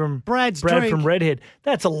 Cheers from Brad Drink. From Redhead.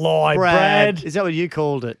 That's a lie, Brad. Is that what you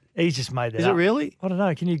called it? He's just made that up. Is it really? I don't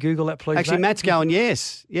know. Can you Google that, please? Actually, mate? Matt's going,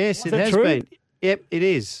 yes. Yes, it has true? been. Yep, it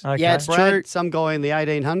is. Okay. Yeah, it's true. Some guy in the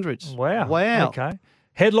 1800s. Wow. Okay.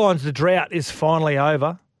 Headlines, the drought is finally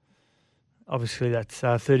over. Obviously, that's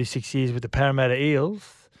 36 years with the Parramatta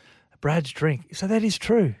Eels. Brad's Drink. So that is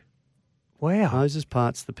true. Wow. Moses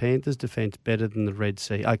parts the Panthers' defence better than the Red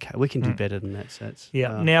Sea. Okay, we can do better than that, Sats.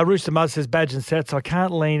 Yeah. Now, Rooster Muzz says, Badge and Sats, I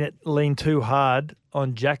can't lean too hard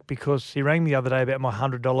on Jack because he rang me the other day about my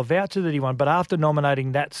 $100 voucher that he won. But after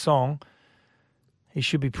nominating that song, he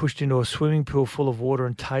should be pushed into a swimming pool full of water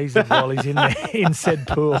and tasered while he's in said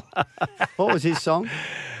pool. What was his song?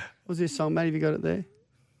 What was his song, Matt? Have you got it there?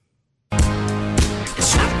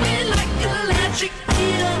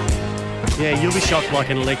 Yeah, you'll be shocked like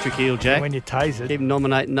an electric eel, Jack. When you tase it. Keep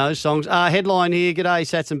nominating those songs. Headline here, g'day,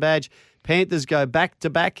 Sats and Badge. Panthers go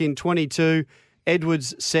back-to-back in 22.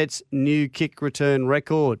 Edwards sets new kick return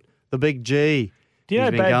record. The big G. He's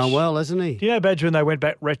been going well, hasn't he? Do you know, Badge, when they went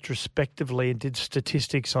back retrospectively and did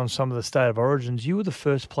statistics on some of the State of Origins, you were the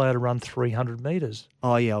first player to run 300 metres.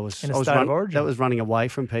 Oh, yeah, I was. In a State of Origin. That was running away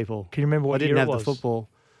from people. Can you remember what year it was? I didn't have the football.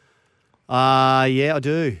 Yeah, I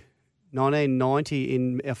do. 1990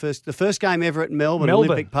 in the first game ever at Melbourne.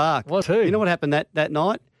 Olympic Park. What too? You know what happened that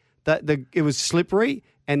night? It was slippery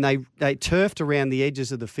and they turfed around the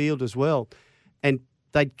edges of the field as well, and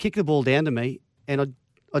they'd kick the ball down to me and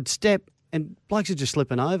I'd step and blokes are just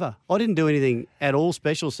slipping over. I didn't do anything at all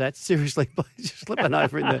special, Sats. Seriously, just slipping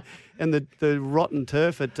over in the rotten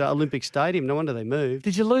turf at Olympic Stadium. No wonder they moved.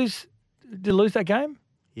 Did you lose that game?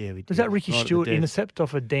 Yeah, we did. Was that Ricky Stewart intercept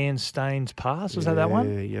off of Dan Staines' pass? Was that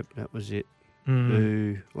one? Yeah, yep, that was it. Why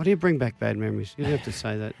do you bring back bad memories? You don't have to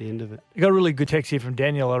say that at the end of it. You got a really good text here from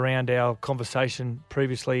Daniel around our conversation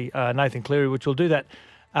previously, Nathan Cleary, which we'll do that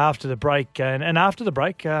after the break. And after the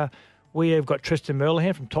break, we have got Tristan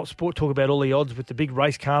Merlehan from Top Sport talk about all the odds with the big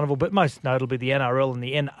race carnival, but most notably the NRL and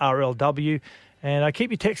the NRLW. And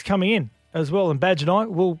keep your texts coming in as well. And Badge and I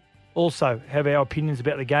will also have our opinions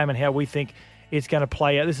about the game and how we think it's going to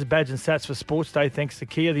play out. This is Badge and Sats for Sports Day, thanks to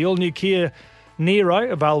Kia. The all-new Kia Niro,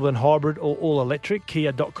 available in hybrid or all-electric,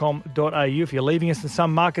 kia.com.au. If you're leaving us in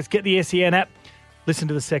some markets, get the SEN app. Listen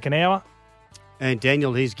to the second hour. And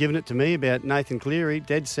Daniel, he's given it to me about Nathan Cleary.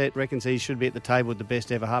 Dead set, reckons he should be at the table with the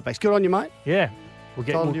best ever halfbacks. Good on you, mate. Yeah. We'll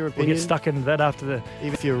get stuck into that after the...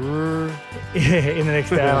 Even if you're... Yeah, in the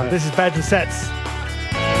next hour. This is Badge and Sats.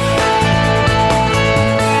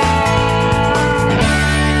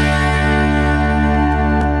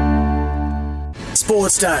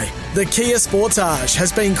 Sports Day. The Kia Sportage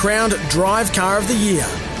has been crowned Drive Car of the Year.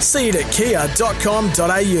 See it at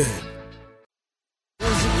kia.com.au.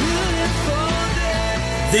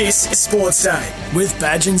 This is Sports Day with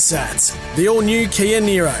Badge and Sats. The all-new Kia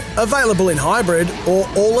Niro, available in hybrid or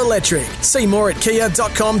all-electric. See more at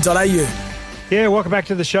kia.com.au. Yeah, welcome back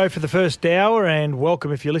to the show for the first hour, and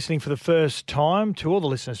welcome if you're listening for the first time to all the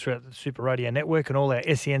listeners throughout the Super Radio Network and all our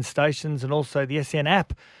SEN stations and also the SEN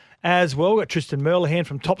app as well. We've got Tristan Merlehan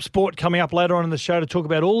from Top Sport coming up later on in the show to talk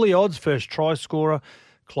about all the odds, first try scorer,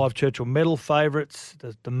 Clive Churchill medal favourites,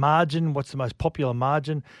 the margin, what's the most popular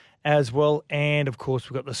margin as well, and of course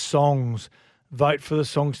we've got the songs. Vote for the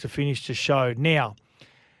songs to finish the show. Now,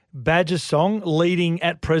 Badger's song leading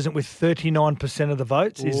at present with 39% of the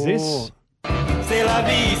votes is this.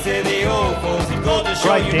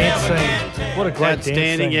 Great dance scene. What a great dance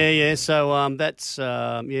scene. Yeah. So that's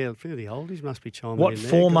a few of the oldies must be chiming What in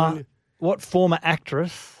there. What former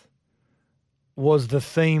actress was the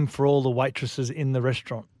theme for all the waitresses in the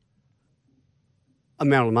restaurant?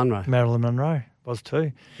 Marilyn Monroe. Marilyn Monroe was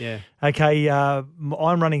too. Yeah. Okay,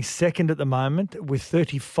 I'm running second at the moment with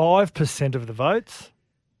 35% of the votes.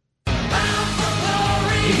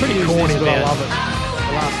 It's pretty corny, but I love it.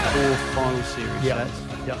 The last 4 final series. Yeah.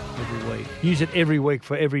 Every week. Use it every week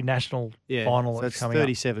for every national final so that's it's coming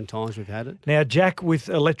 37 times we've had it. up. Now, Jack with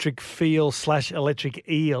Electric Feel / Electric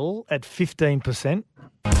Eel at 15%.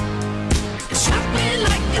 I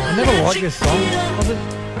never liked this song.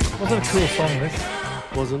 Wasn't a cool song, this.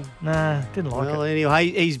 Wasn't? Nah, didn't like Well, it. anyway,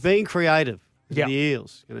 he's being creative. Yeah. The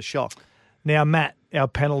Eels. Going to shock. Now, Matt, our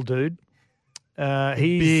panel dude,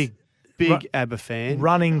 he's Big ABBA fan.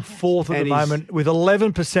 running fourth at And the he's- moment with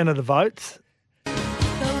 11% of the votes.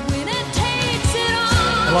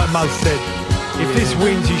 And like Muzz said, if this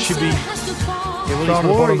wins, you should be Yeah, throwing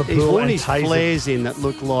the bottom of the he's pool worn and his tased. flares in that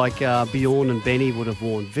look like Bjorn and Benny would have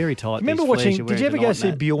worn. Very tight. Remember these watching? flares you're Did you ever wearing go tonight, see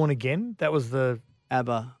Matt. Bjorn again? That was the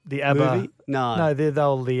ABBA ABBA movie? No. no, they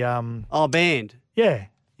were the Oh, band. yeah,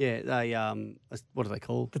 Yeah, they what are they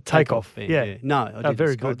called? the Takeoff. band. Yeah. No, I didn't.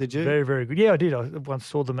 very Scott, good. Did you? Very, very good. Yeah, I did. I once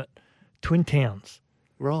saw them at Twin Towns.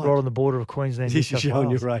 Right. Right on the border of Queensland and New This is South showing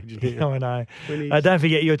Wales. your age Yeah, now. I know. 20s. Don't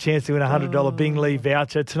forget your chance to win a $100 Bing Lee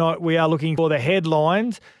voucher. Tonight we are looking for the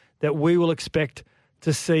headlines that we will expect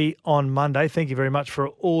to see on Monday. Thank you very much for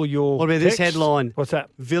all your What about this texts. headline? What's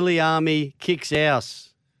that? Villy Army kicks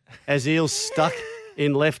house as Eels stuck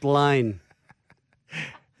in left lane.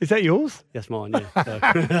 Is that yours? That's mine, yeah. So.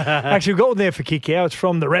 Actually, we've got one there for Kickow. It's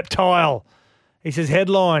from The Reptile. He says,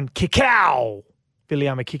 headline, Kickow.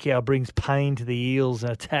 Viliama Kickow brings pain to the Eels in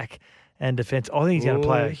attack and defence. I think he's going to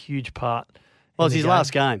play a huge part. Well, in it's the his game.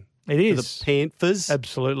 last game. It For is. the Panthers.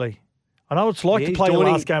 Absolutely. I know what it's like Yeah, to he's play your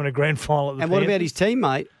joining- last game in a grand final at the And what about Panthers. his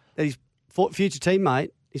teammate, his future teammate?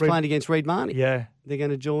 He's Reed- playing against Reed Marnie. Yeah. They're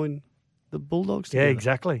going to join the Bulldogs Yeah, together.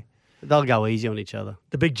 exactly. They'll go easy on each other.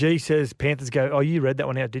 The Big G says Panthers go, oh, you read that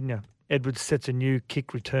one out, didn't you? Edwards sets a new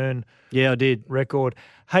kick return Yeah, I did. record.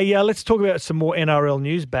 Hey, let's talk about some more NRL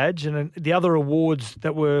news, Badge, and the other awards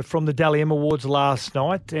that were from the Dally M Awards last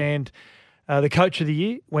night. And the Coach of the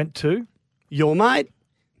Year went to Your mate,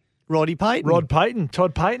 Roddy Payton. Rod Payton,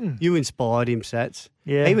 Todd Payton. You inspired him, Sats.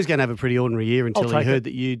 Yeah. He was going to have a pretty ordinary year until I'll he take heard it.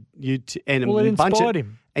 that you and Well, it a bunch inspired of,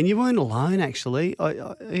 him. And you weren't alone, actually.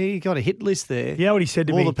 He got a hit list there. You know what he said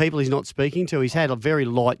to All me? the people he's not speaking to. He's had a very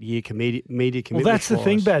light year media commitment. Well, that's the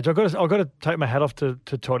thing, Badge. I've got to take my hat off to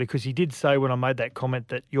Toddy because he did say when I made that comment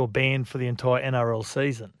that you're banned for the entire NRL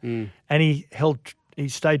season. And he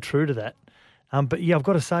stayed true to that. But, yeah, I've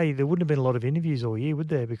got to say there wouldn't have been a lot of interviews all year, would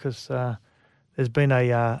there? Because there's been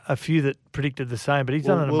a few that predicted the same, but he's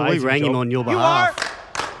done an amazing job. we rang him on your behalf.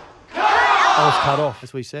 I was cut off.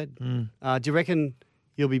 As we said. Do you reckon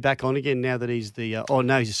he'll be back on again now that he's the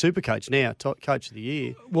he's a super coach now, coach of the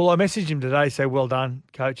year? Well, I messaged him today, say, well done,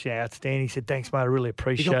 coach, yeah, outstanding. He said, thanks, mate, I really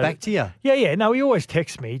appreciate He it. got back to you? Yeah, no, he always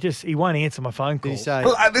texts me. He won't answer my phone calls. Did he say,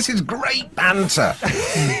 Well, this is great banter.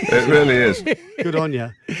 It really is. good on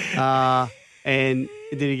you? And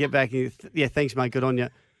did he get back? Yeah, thanks, mate, good on you.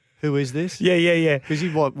 Who is this? Yeah. Because he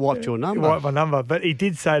wiped your number. Wiped my number. But he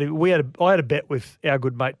did say, I had a bet with our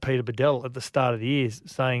good mate Peter Bedell at the start of the year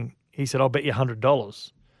saying, he said, I'll bet you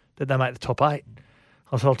 $100 that they make the top 8.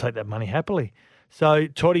 I said, I'll take that money happily. So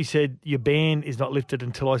Toddy said, your ban is not lifted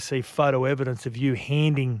until I see photo evidence of you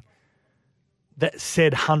handing that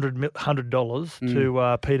said $100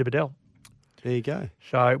 to Peter Bedell. There you go.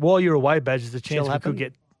 So while you're away, Badge, there's a chance Shall we happen. could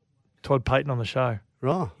get Todd Payton on the show.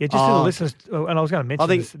 Right. Yeah, just to the listeners, and I was going to mention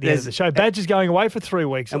this at the end of the show. Badge is going away for 3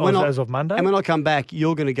 weeks as of Monday. And when I come back,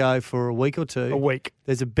 you're going to go for a week or two. A week.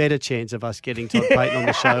 There's a better chance of us getting Todd Payton on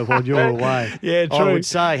the show while you're away. Yeah, true. I would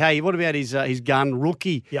say, hey, what about his gun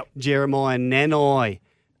rookie, Jeremiah Nanai?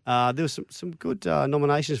 There was some good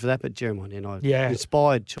nominations for that, but Jeremiah Nanai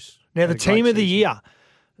inspired. Now, the team of the year,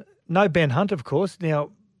 no Ben Hunt, of course. Now,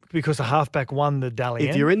 because the halfback won the Dally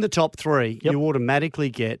If you're in the top 3, you automatically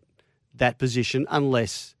get that position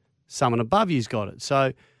unless someone above you's got it.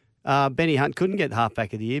 So Benny Hunt couldn't get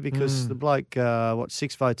halfback of the year because the bloke,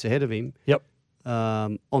 6 votes ahead of him,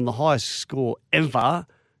 on the highest score ever,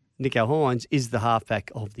 Nico Hines, is the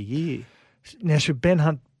halfback of the year. Now, should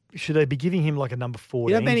they be giving him like a number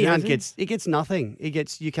 14? You know, Benny Hunt jersey? gets nothing.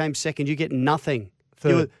 You came second, you get nothing.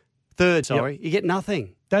 Third. Third, sorry. You get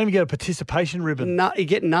nothing. Don't even get a participation ribbon. No, you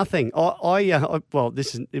get nothing.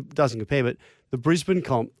 It doesn't compare, but the Brisbane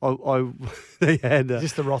comp, they had... Is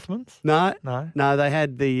this the Rothmans? No, they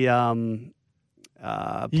had the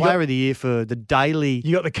Player of the Year for the daily.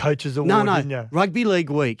 You got the coaches award, didn't you? Rugby League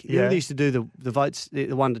Week. Yeah. They used to do the votes,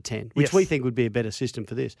 the 1 to 10, which Yes. we think would be a better system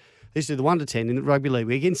for this. They used to do the 1 to 10 in the Rugby League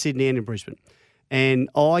Week in Sydney and in Brisbane. And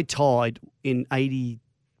I tied in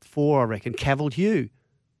 84, I reckon, Cavill Hugh.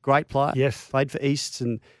 Great player. Yes. Played for Easts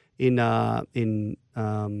and in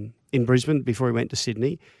Brisbane before he went to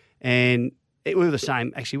Sydney. And we were the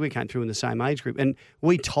same. Actually, we came through in the same age group. And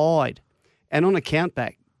we tied. And on a count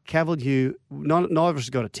back, Cavill Hugh, neither of us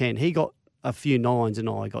got a 10. He got a few 9s and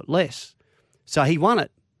I got less. So he won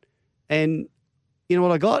it. And you know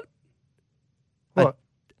what I got? What?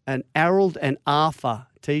 An Harold and Arthur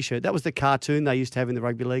T-shirt. That was the cartoon they used to have in the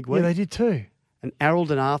Rugby League Week. Yeah, they did too. An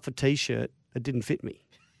Harold and Arthur T-shirt that didn't fit me.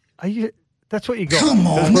 That's what you got? Come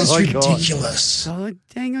on, that's what I got. ridiculous. So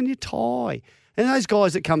hang on your tie. And those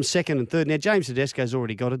guys that come second and third. Now, James Tedesco's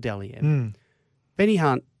already got a Dally M. Benny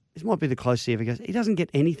Hunt, this might be the closest he ever goes. He doesn't get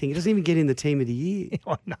anything. He doesn't even get in the team of the year.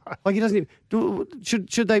 I know. Like he doesn't even.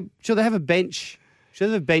 Should they have a bench? Should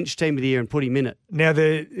they have a bench team of the year and put him in it? Now,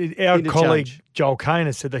 our colleague Joel Kane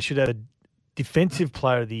has said they should have a defensive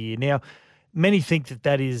player of the year. Now, many think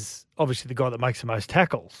that is obviously the guy that makes the most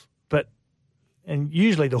tackles, and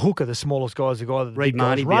usually the hooker, the smallest guy, is the guy that the Reed big guys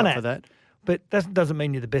Marty run be up at. for that. But that doesn't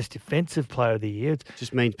mean you're the best defensive player of the year. It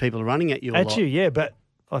just means people are running at you a lot. you, yeah, but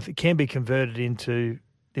I think it can be converted into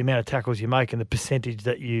the amount of tackles you make and the percentage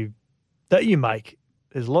that you make.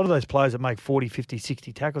 There's a lot of those players that make 40, 50,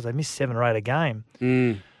 60 tackles. They miss 7 or 8 a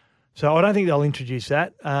game. So I don't think they'll introduce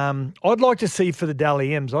that. I'd like to see for the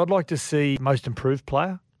Dally M's, I'd like to see most improved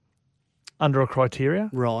player under a criteria.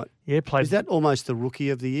 Right. Yeah, played. Is that almost the rookie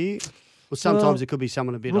of the year? Well, sometimes it could be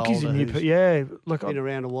someone a bit rookies older who's been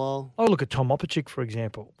around a while. I look at Tom Opachik, for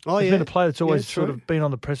example. Oh, He's yeah. been a player that's always Yeah, sort true. of been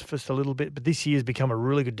on the precipice a little bit, but this year's become a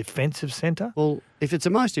really good defensive centre. Well, if it's the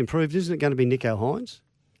most improved, isn't it going to be Nico Hines,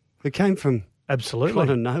 who came from Absolutely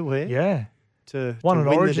kind of nowhere? Yeah. To Won an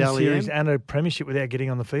win the Origin Dally series M? and a premiership without getting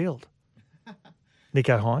on the field.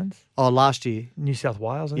 Nico Hines. Oh, last year. New South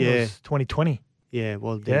Wales, I think Yeah. it was 2020. Yeah,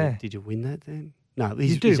 well, Yeah. did you win that then? No, You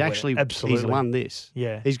he's do win it, actually absolutely. he's won this.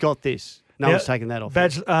 Yeah. He's got this. No Now, one's taken that off.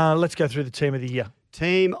 Badge, let's go through the team of the year.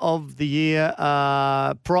 Team of the year,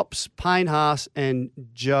 props, Payne Haas and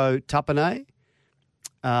Joe Tupane.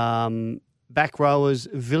 Back rowers,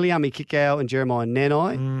 Viliami Kikau and Jeremiah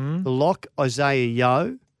Nanai. The lock, Isaiah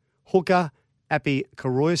Yeo. Hooker, Api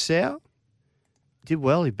Karoyasau. Did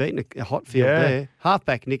well. He beat a hot field there.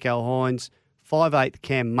 Halfback, Nico Hines. 5'8",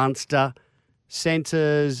 Cam Munster.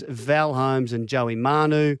 Centres, Val Holmes and Joey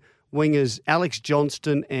Manu. Wingers, Alex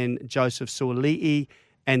Johnston and Joseph Suoli'i.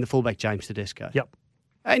 And the fullback, James Tedesco. Yep.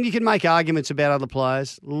 And you can make arguments about other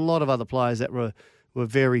players. A lot of other players that were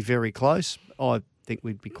very, very close. I think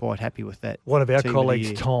we'd be quite happy with that. One of our team colleagues,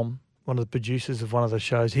 the year. Tom, one of the producers of one of the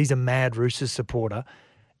shows, he's a mad Roosters supporter.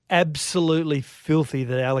 Absolutely filthy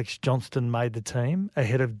that Alex Johnston made the team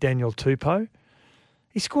ahead of Daniel Tupou.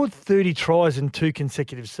 He scored 30 tries in 2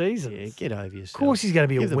 consecutive seasons. Yeah, get over yourself. Of course he's going to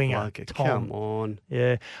be Give a the winger, bloke a Tom. Come on.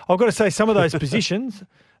 Yeah. I've got to say, some of those positions,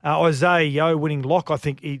 Isaiah Yeo winning lock, I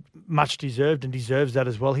think he much deserved and deserves that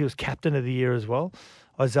as well. He was captain of the year as well,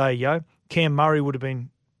 Isaiah Yeo. Cam Murray would have been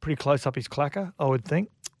pretty close up his clacker, I would think.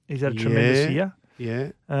 He's had a tremendous year. Yeah.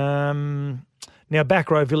 Now,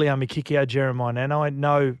 back row, Viliami Kikau, Jeremiah Nanai.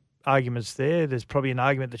 No arguments there. There's probably an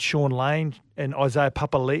argument that Sean Lane and Isaiah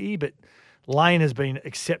Papali'i, but Lane has been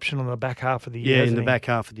exceptional in the back half of the year. Yeah, in the back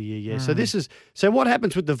half of the year, yeah. So what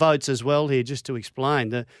happens with the votes as well here, just to explain,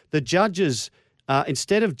 the judges,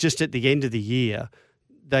 instead of just at the end of the year,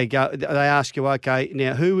 they ask you, okay,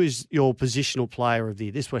 now who is your positional player of the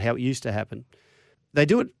year? This is how it used to happen. They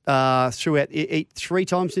do it throughout 3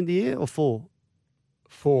 times in the year or 4?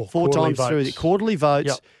 4 times votes. through the quarterly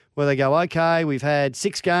votes where they go, okay, we've had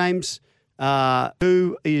 6 games.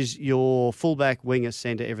 Who is your fullback, winger,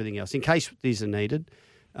 centre, everything else, in case these are needed.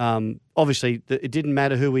 Obviously, it didn't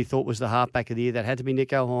matter who we thought was the halfback of the year. That had to be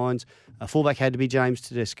Nico Hines. A fullback had to be James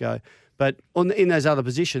Tedesco. But in those other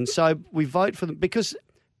positions, so we vote for them because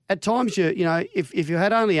at times, if you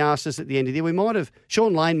had only asked us at the end of the year,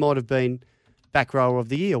 Sean Lane might have been back rower of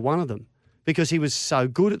the year, one of them, because he was so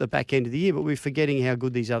good at the back end of the year, but we're forgetting how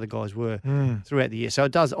good these other guys were throughout the year. So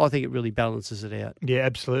it does. I think it really balances it out. Yeah,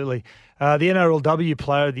 absolutely. The NRLW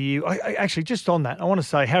Player of the Year. Actually, just on that, I want to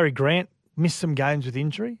say Harry Grant missed some games with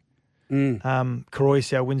injury.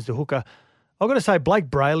 Karoyasau wins the hooker. I've got to say Blake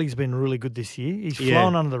Brayley's been really good this year. He's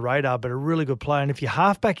flown under the radar, but a really good player. And if your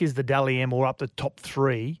halfback is the Dally M or up the top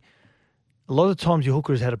 3, a lot of times your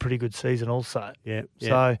hooker has had a pretty good season also. Yeah,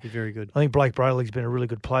 so he's very good. I think Blake Brayley's been a really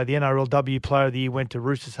good player. The NRLW Player of the Year went to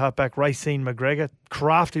Roosters halfback Racine McGregor,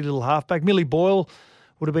 crafty little halfback. Millie Boyle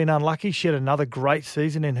would have been unlucky. She had another great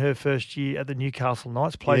season in her first year at the Newcastle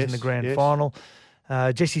Knights, plays in the grand final.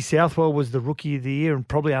 Jessie Southwell was the Rookie of the Year and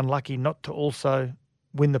probably unlucky not to also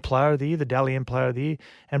win the Player of the Year, the Dally M Player of the Year.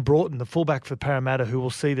 And Broughton, the fullback for Parramatta, who we'll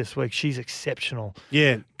see this week, she's exceptional.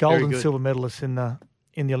 Yeah, gold and silver medalist in the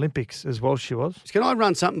Olympics as well. She was. Can I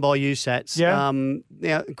run something by you, Sats? Yeah.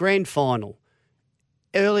 Now, grand final,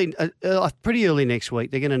 pretty early next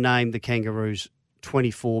week, they're going to name the Kangaroos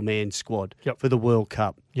 24-man squad for the World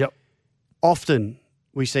Cup. Yep. Often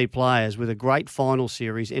we see players with a great final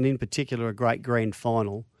series, and in particular a great grand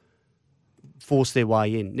final, force their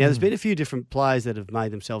way in. Now, there's been a few different players that have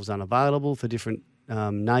made themselves unavailable for different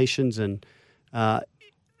nations. And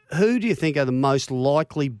who do you think are the most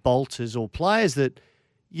likely bolters or players that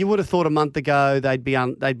you would have thought a month ago they'd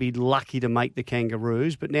be lucky to make the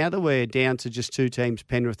Kangaroos, but now that we're down to just two teams,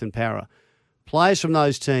 Penrith and Para, players from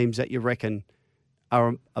those teams that you reckon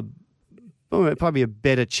are probably a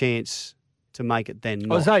better chance to make it than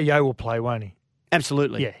not? Isaiah Yeo will play, won't he?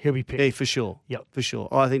 Absolutely. Yeah, he'll be picked. Yeah, for sure. Yep. For sure.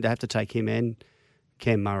 I think they have to take him and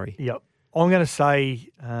Cam Murray. Yep. I'm going to say,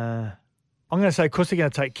 of course, they're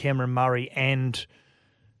going to take Cameron Murray and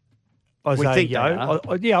Isaiah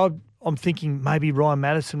Yeo. I'm thinking maybe Ryan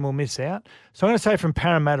Madison will miss out. So I'm going to say from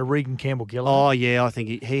Parramatta, Regan Campbell-Gillard. Oh, yeah, I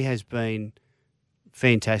think he has been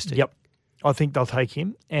fantastic. Yep. I think they'll take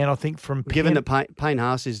him. And I think from Given that Payne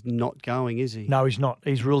Haas is not going, is he? No, he's not.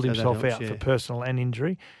 He's ruled himself out for personal and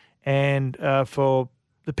injury. And for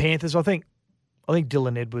the Panthers, I think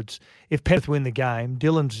Dylan Edwards, if Penrith win the game,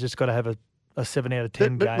 Dylan's just got to have a 7 out of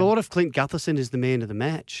 10 game. But what if Clint Gutherson is the man of the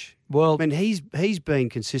match? Well, I mean, he's been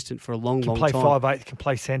consistent for a long time. Can play 5'8", can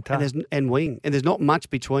play centre. And wing. And there's not much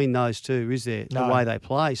between those two, is there, the way they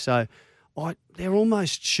play? So they're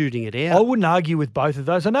almost shooting it out. I wouldn't argue with both of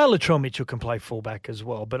those. I know Latrell Mitchell can play fullback as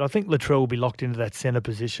well, but I think Latrell will be locked into that centre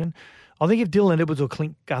position. I think if Dylan Edwards or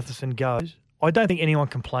Clint Gutherson goes, I don't think anyone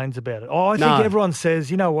complains about it. I think everyone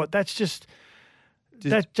says, you know what, that's just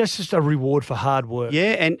a reward for hard work.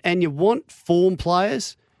 Yeah, and you want form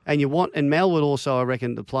players, and Mel would also, I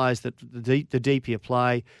reckon, the players that the deeper you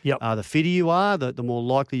play, the fitter you are, the more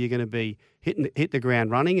likely you're going to be hit the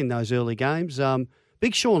ground running in those early games.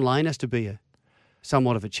 Big Sean Lane has to be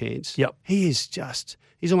somewhat of a chance. Yep. He's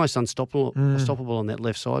almost unstoppable on that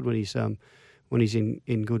left side when he's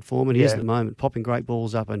in good form, and he is at the moment, popping great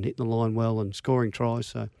balls up and hitting the line well and scoring tries.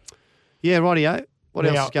 So, yeah, rightio. What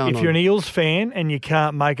else is going on? If you're an Eels fan and you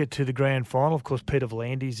can't make it to the grand final, of course, Peter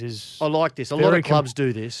V'landys is... I like this. A lot of clubs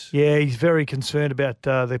do this. Yeah, he's very concerned about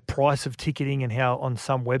the price of ticketing and how on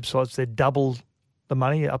some websites they double the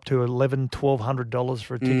money, up to $1,100, $1,200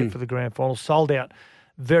 for a ticket for the grand final. Sold out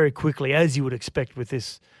very quickly, as you would expect with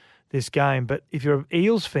this game. But if you're an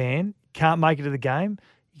Eels fan, can't make it to the game,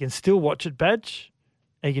 you can still watch it, Badge,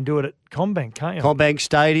 and you can do it at CommBank, can't you? CommBank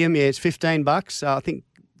Stadium, yeah, it's $15. I think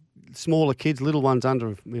smaller kids, little ones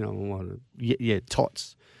under,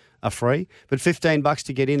 tots are free. But $15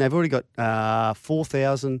 to get in. They've already got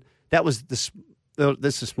 4,000. That was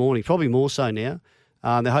this morning, probably more so now.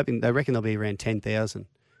 They reckon there'll be around 10,000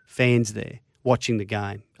 fans there watching the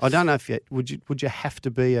game. I don't know if would you have to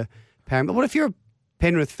be a Parramatta? What if you're a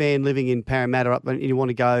Penrith fan living in Parramatta up and you want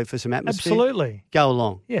to go for some atmosphere? Absolutely. Go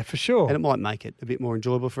along. Yeah, for sure. And it might make it a bit more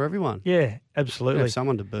enjoyable for everyone. Yeah, absolutely. Have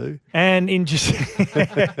someone to boo. And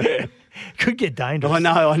could get dangerous. I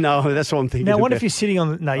know. That's what I'm thinking. Now, what if you're sitting on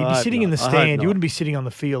you'd be sitting in the stand. You wouldn't be sitting on the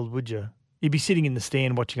field, would you? You'd be sitting in the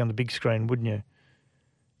stand watching on the big screen, wouldn't you?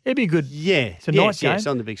 It'd be good. Yeah. It's a nice game. Yes,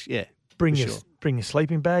 on the big, yeah. Bring your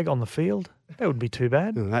sleeping bag on the field. That wouldn't be too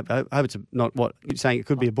bad. I hope it's not what you're saying. It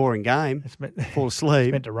could be a boring game. Fall asleep.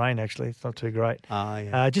 It's meant to rain, actually. It's not too great.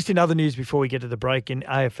 Yeah. Just in other news before we get to the break, in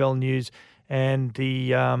AFL news, and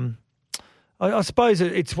the I suppose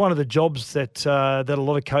it's one of the jobs that a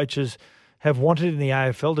lot of coaches have wanted in the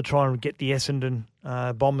AFL to try and get the Essendon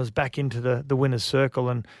Bombers back into the winner's circle.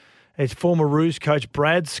 And it's former Roos coach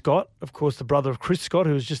Brad Scott, of course, the brother of Chris Scott,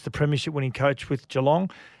 who was just the premiership winning coach with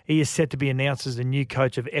Geelong. He is set to be announced as the new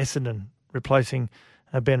coach of Essendon, replacing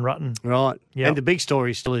Ben Rutten. Right. Yep. And the big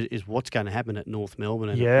story still is what's going to happen at North Melbourne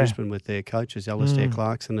and at Brisbane with their coaches, Alistair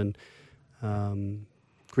Clarkson and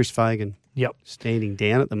Chris Fagan. Yep. Standing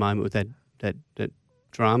down at the moment with that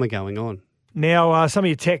drama going on. Now, some of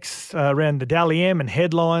your texts around the Dally M and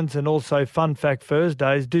headlines and also Fun Fact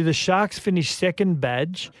Thursdays. Do the Sharks finish second,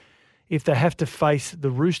 Badge, if they have to face the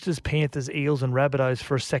Roosters, Panthers, Eels and Rabbitohs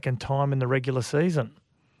for a second time in the regular season?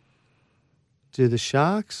 Do the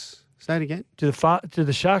Sharks? Say it again. Do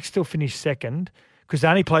the Sharks still finish second? Because they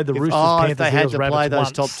only played the Roosters, Panthers, if they had Eels, to Rabbits play those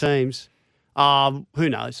once. top teams. Who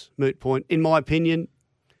knows? Moot point. In my opinion,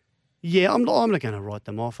 Yeah, I'm not going to write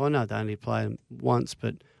them off. I know they only played them once,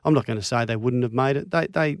 but I'm not going to say they wouldn't have made it.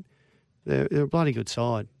 They're a bloody good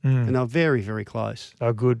side, and they're very, very close.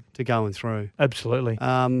 Oh, good to going through. Absolutely.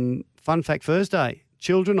 Fun fact Thursday: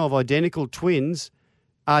 children of identical twins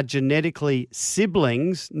are genetically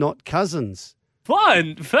siblings, not cousins.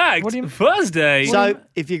 Fun fact Thursday. So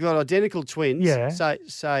if you've got identical twins, Yeah.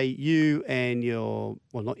 say you and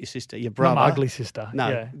not your sister, your brother. My ugly sister. No,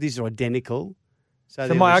 yeah. these are identical. So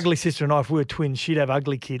there my was- ugly sister and I, if we were twins, she'd have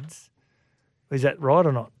ugly kids. Is that right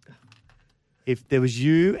or not? If there was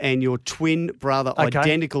you and your twin brother, Okay.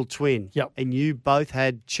 identical twin, Yep. and you both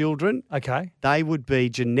had children, Okay. they would be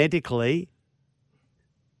genetically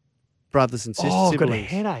brothers and sisters. Oh, I've got a siblings.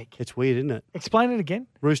 headache. It's weird, isn't it? Explain it again.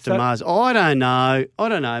 Rooster So- Mars. I don't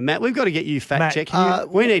know, Matt. We've got to get you fact Matt,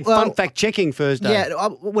 checking. We need fun fact checking Thursday. Yeah,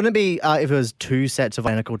 wouldn't it be if it was two sets of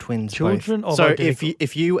identical twins? Children both? of So identical-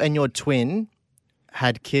 if you and your twin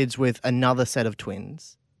had kids with another set of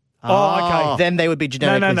twins, Oh, okay. then they would be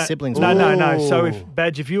genetically siblings. No. So Ooh.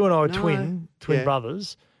 if you and I were No. twin Yeah.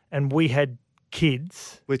 brothers, and we had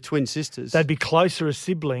kids With twin sisters. they'd be closer as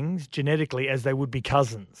siblings genetically as they would be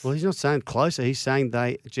cousins. Well, he's not saying closer. He's saying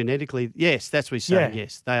they genetically. Yes, that's what he's saying. Yeah.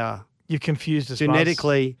 Yes, they are You're confused as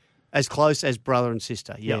genetically as close as brother and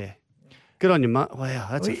sister. Yeah. Yep. Good on you, mate. Wow,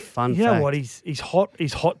 that's a fun You fact. know what? He's hot.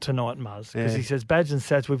 He's hot tonight, Muzz, because Yeah. he says Badge and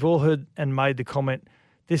Sats. We've all heard and made the comment.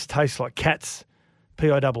 This tastes like cat's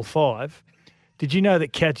PI55. Did you know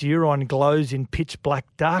that cat's urine glows in pitch black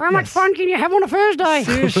darkness? How much fun can you have on a Thursday?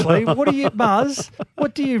 Seriously, what do you, Muzz?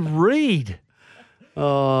 What do you read?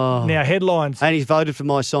 Oh. Now, headlines. And he's voted for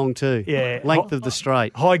my song too. Yeah. Length of the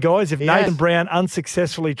Straight. Hi, guys. If He Nathan has. Brown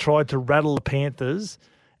unsuccessfully tried to rattle the Panthers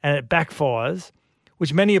and it backfires,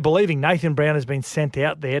 which many are believing Nathan Brown has been sent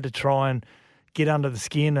out there to try and get under the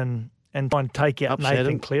skin and try and take out Upset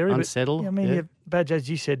Nathan him, Cleary. unsettle, I mean, yeah. Badge, as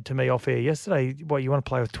you said to me off air yesterday, what, you want to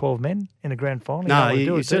play with 12 men in a grand final? No, don't wanna do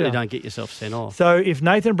you it, do certainly you? don't get yourself sent off. So if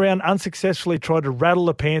Nathan Brown unsuccessfully tried to rattle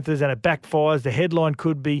the Panthers and it backfires, the headline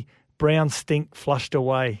could be Brown stink flushed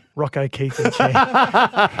away. Rocco Keefe chair.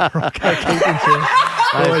 Rocco Keefe chair.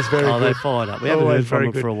 Always very good. They're fired up. We haven't Always heard from very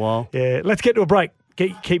them good. for a while. Yeah, let's get to a break.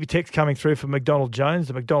 Keep your text coming through for McDonald Jones.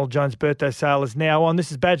 The McDonald Jones birthday sale is now on.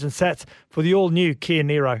 This is Badge and Sats for the all-new Kia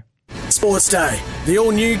Niro. Sports Day, the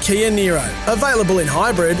all-new Kia Niro. Available in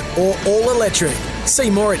hybrid or all-electric. See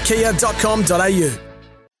more at kia.com.au.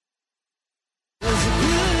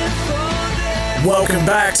 Welcome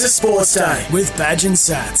back to Sports Day with Badge and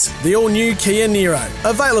Sats. The all-new Kia Niro.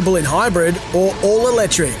 Available in hybrid or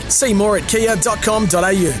all-electric. See more at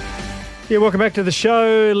kia.com.au. Yeah, welcome back to the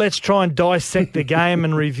show. Let's try and dissect the game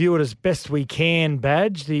and review it as best we can,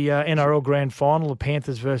 Badge. The NRL Grand Final, the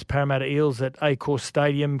Panthers versus Parramatta Eels at Acourse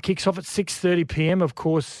Stadium, kicks off at 6:30pm. Of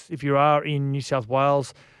course, if you are in New South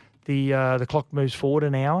Wales, the clock moves forward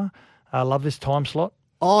an hour. Love this time slot.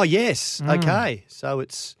 Oh, yes. Okay.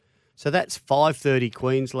 So that's 5:30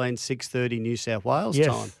 Queensland, 6:30 New South Wales Yes,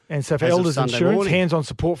 time. and so for as of Elders Sunday Insurance, morning. hands-on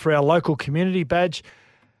support for our local community, Badge.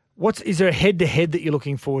 Is there a head-to-head that you're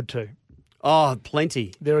looking forward to? Oh,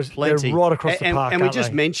 plenty. They're Plenty. right across the park, And we aren't just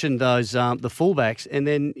they? mentioned those the fullbacks, and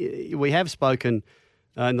then we have spoken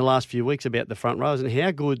in the last few weeks about the front rows and how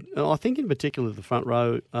good, I think in particular the front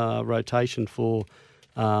row rotation for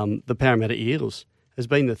the Parramatta Eels has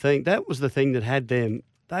been the thing. That was the thing that had them.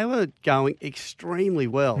 They were going extremely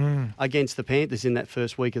well against the Panthers in that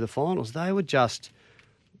first week of the finals. They were just,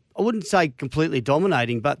 I wouldn't say completely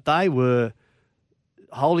dominating, but they were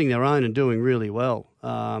holding their own and doing really well.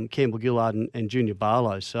 Campbell Gillard and Junior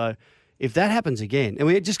Barlow. So if that happens again, and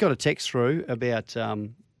we just got a text through about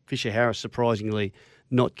Fisher Harris surprisingly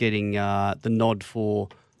not getting the nod for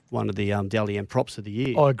one of the Dally M props of the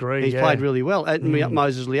year. I agree, He's yeah. played really well.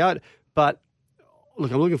 Moses Leota. But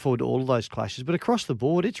look, I'm looking forward to all of those clashes. But across the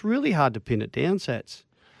board, it's really hard to pin it down, Sats.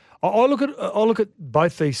 I look at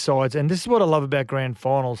both these sides, and this is what I love about grand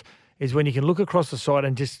finals is when you can look across the side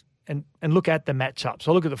and just and look at the matchups.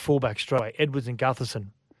 I look at the fullback straight away, Edwards and Gutherson.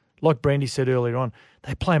 Like Brandy said earlier on,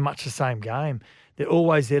 they play much the same game. They're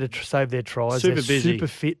always there to save their tries. Super They're busy. super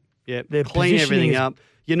fit. Yeah, Their clean positioning everything is up.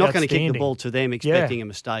 You're not going to kick the outstanding. ball to them expecting a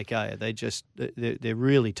mistake, are you? They're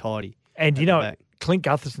really tidy. And at you the know, back. Clint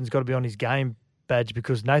Gutherson's got to be on his game, Badge,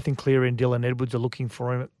 because Nathan Cleary and Dylan Edwards are looking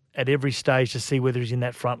for him at every stage to see whether he's in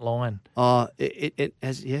that front line. It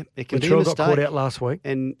has, yeah, it can be a Latrell mistake. got caught out last week.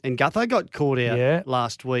 And Gutho got caught out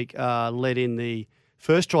last week, led in the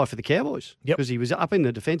first try for the Cowboys. Because he was up in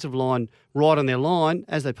the defensive line, right on their line.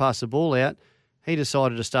 As they passed the ball out, he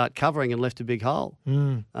decided to start covering and left a big hole.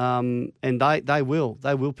 And they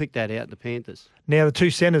will pick that out, the Panthers. Now, the two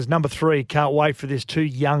centres, number 3, can't wait for this. Two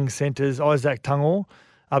young centres, Isaac Tungor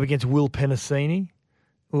up against Will Penasini.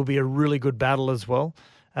 Will be a really good battle as well.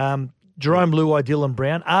 Jerome Luai, Dylan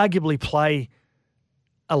Brown arguably play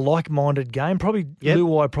a like-minded game. Probably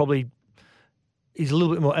Luai he's a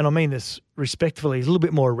little bit more, and I mean this respectfully, he's a little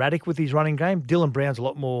bit more erratic with his running game. Dylan Brown's a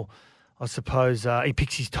lot more, I suppose, he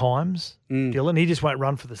picks his times, Dylan. He just won't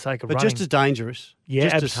run for the sake of running. But just as dangerous. Yeah,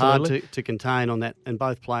 just absolutely. as hard to contain on that, and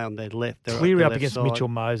both play on their left. Clear up against Mitchell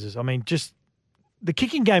Moses. I mean, just the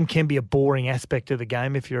kicking game can be a boring aspect of the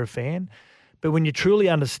game if you're a fan, but when you truly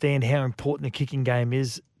understand how important the kicking game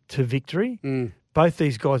is to victory, both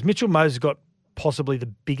these guys, Mitchell Moses got possibly the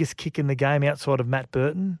biggest kick in the game outside of Matt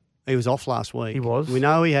Burton. He was off last week. He was. We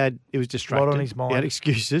know he was distracted. A lot on his mind. He had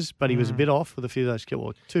excuses, but he was a bit off with a few of those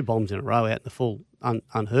kills. 2 bombs in a row out in the full,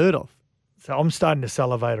 unheard of. So I'm starting to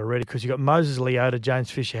salivate already because you've got Moses Leota,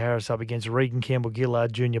 James Fisher-Harris up against Regan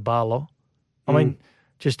Campbell-Gillard, Junior Barlow. I mean,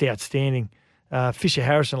 just outstanding.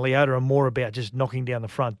 Fisher-Harris and Leota are more about just knocking down the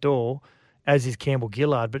front door, as is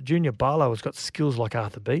Campbell-Gillard. But Junior Barlow has got skills like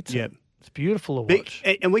Arthur Beetson. Yeah. It's beautiful to watch.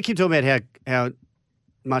 And we keep talking about how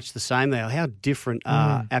much the same they are, how different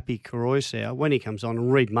are Api Koroisau when he comes on,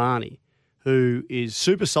 and Reed Marnie, who is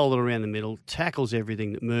super solid around the middle, tackles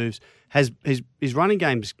everything that moves, has his running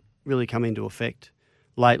game's really come into effect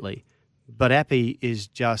lately. But Api is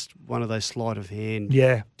just one of those sleight of hand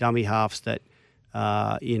dummy halves that,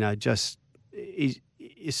 just is,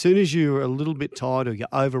 as soon as you're a little bit tired or you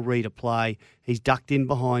overread a play, he's ducked in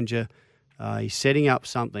behind you, he's setting up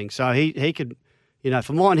something. So he could...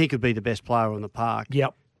 for mine, he could be the best player on the park.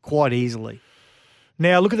 Yep. Quite easily.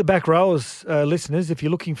 Now, look at the back rowers, listeners. If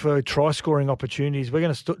you're looking for try-scoring opportunities, we're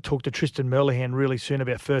going to talk to Tristan Merlihan really soon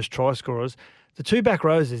about first try scorers. The 2 back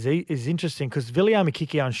rows is interesting because Viliame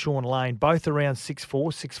Kikau and Sean Lane, both around 6'4",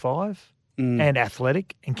 6'5", and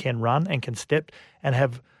athletic and can run and can step and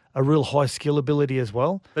have a real high skill ability as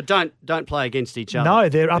well. But don't play against each other. No,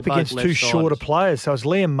 they're up against 2 sides. shorter players. So it's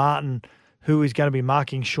Liam Martin who is going to be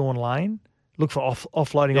marking Sean Lane. Look for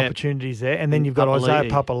offloading opportunities there. And then you've got Isaiah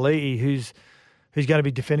Papali'i who's going to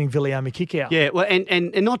be defending Viliame Kikau. Yeah, well,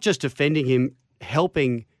 and not just defending him,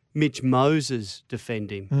 helping Mitch Moses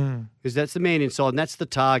defend him. Because that's the man inside, and that's the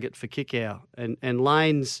target for Kikau. And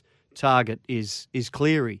Lane's target is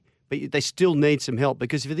Cleary. But they still need some help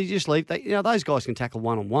because if they just leave, those guys can tackle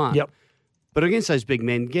one-on-one. Yep. But against those big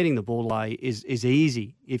men, getting the ball away is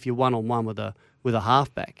easy if you're one-on-one with a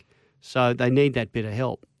halfback. So they need that bit of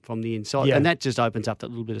help from the inside. Yeah. And that just opens up that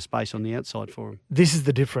little bit of space on the outside for them. This is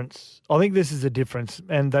the difference. I think this is the difference.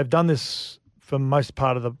 And they've done this for most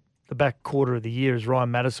part of the back quarter of the year as Ryan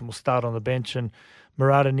Madison will start on the bench and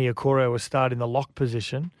Murata Niokoro will start in the lock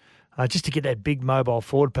position just to get that big mobile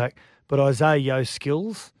forward pack. But Isaiah Yeo's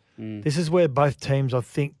skills, this is where both teams, I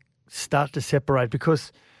think, start to separate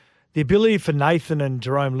because the ability for Nathan and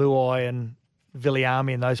Jerome Luai and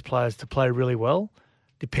Viliame and those players to play really well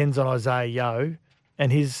depends on Isaiah Yeo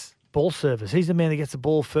and his ball service. He's the man that gets the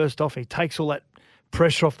ball first off. He takes all that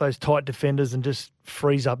pressure off those tight defenders and just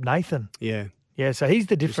frees up Nathan. Yeah. Yeah, so he's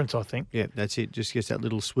the difference, I think. Yeah, that's it. Just gets that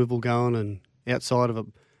little swivel going and outside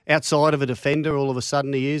of a defender, all of a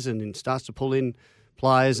sudden he is and then starts to pull in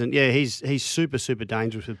players. And, yeah, he's super, super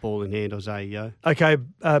dangerous with ball in hand, Isaiah Yeo. Okay,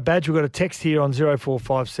 Badge, we've got a text here on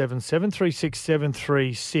 0457 736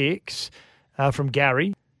 736 from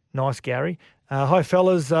Gary. Nice, Gary. Hi,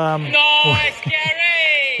 fellas. Nice,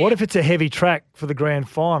 Gary! What if it's a heavy track for the grand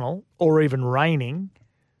final or even raining?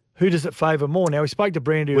 Who does it favour more? Now, we spoke to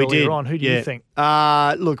Brandy earlier on. Who do you think?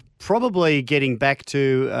 Look, probably getting back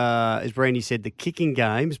to, as Brandy said, the kicking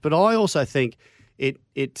games, but I also think it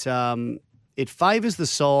favours the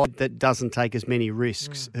side that doesn't take as many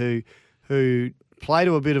risks, who play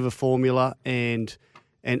to a bit of a formula and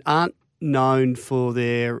aren't known for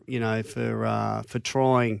their, for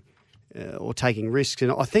trying or taking risks.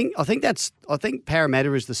 And I think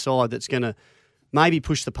Parramatta is the side that's going to maybe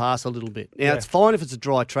push the pass a little bit. Now, It's fine if it's a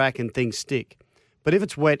dry track and things stick, but if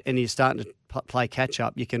it's wet and you're starting to play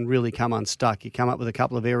catch-up, you can really come unstuck. You come up with a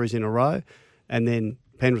couple of errors in a row, and then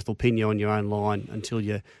Penrith will pin you on your own line until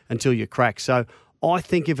you crack. So I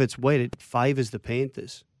think if it's wet, it favours the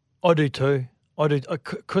Panthers. I do too. I do,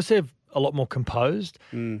 because they're a lot more composed.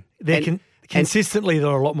 Consistently, they're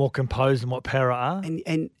a lot more composed than what Para are.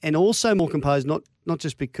 And also more composed, not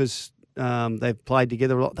just because they've played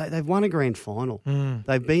together a lot. They've won a grand final.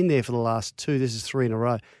 They've been there for the last 2. This is 3 in a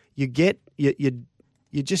row. You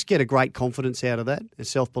just get a great confidence out of that, and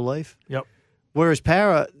self-belief. Yep. Whereas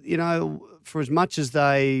Para, for as much as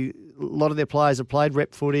a lot of their players have played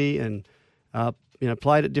rep footy and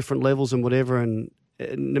played at different levels and whatever, and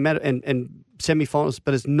no matter and semi-finals,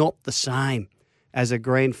 but it's not the same as a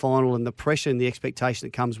grand final and the pressure and the expectation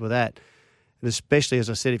that comes with that. And especially, as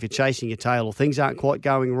I said, if you're chasing your tail or things aren't quite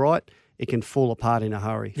going right, it can fall apart in a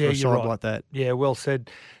hurry for a side like that. Yeah, well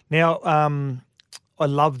said. Now, I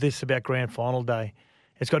love this about Grand Final Day.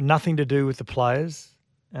 It's got nothing to do with the players.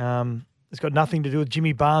 It's got nothing to do with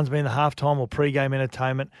Jimmy Barnes being the halftime or pre-game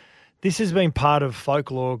entertainment. This has been part of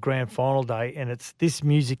Folklore Grand Final Day, and it's this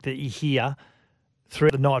music that you hear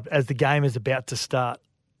throughout the night as the game is about to start.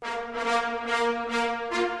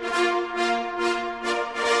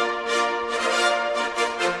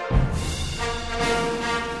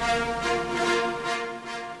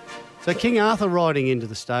 So King Arthur riding into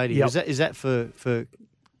the stadium, is that for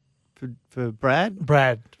Brad?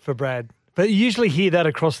 For Brad. But you usually hear that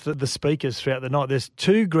across the speakers throughout the night. There's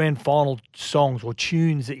 2 grand final songs or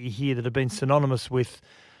tunes that you hear that have been synonymous with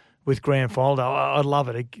Grand Final Day. I love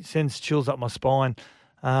it. It sends chills up my spine.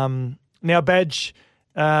 Now, Badge,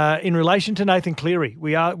 in relation to Nathan Cleary,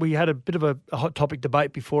 we had a bit of a hot topic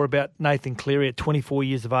debate before about Nathan Cleary at 24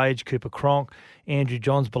 years of age, Cooper Cronk, Andrew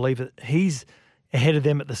Johns believe that he's ahead of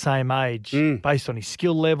them at the same age based on his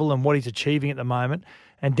skill level and what he's achieving at the moment.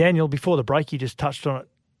 And Daniel, before the break, you just touched on it.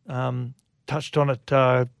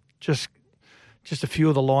 Just a few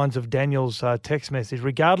of the lines of Daniel's text message.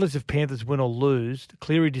 Regardless if Panthers win or lose,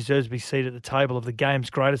 Cleary deserves to be seated at the table of the game's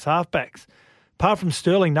greatest halfbacks. Apart from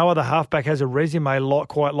Sterling, no other halfback has a resume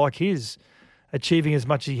quite like his. Achieving as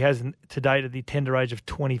much as he has to date at the tender age of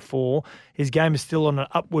 24, his game is still on an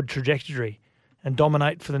upward trajectory and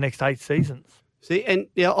dominate for the next 8 seasons. See, and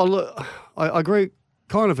I agree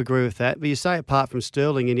with that. But you say apart from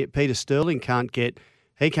Sterling, and yet Peter Sterling can't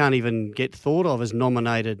even get thought of as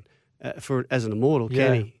nominated as an immortal,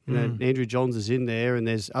 can he? You know, Andrew Johns is in there, and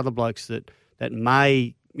there's other blokes that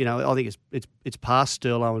may, I think it's past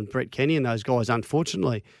Sterlo and Brett Kenny and those guys,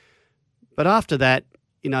 unfortunately. But after that,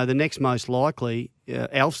 the next most likely,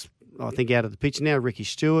 Alf's, I think, out of the picture now, Ricky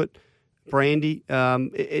Stewart, Brandy,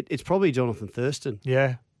 it's probably Jonathan Thurston.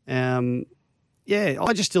 Yeah.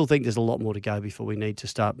 I just still think there's a lot more to go before we need to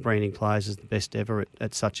start branding players as the best ever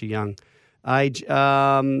at such a young age.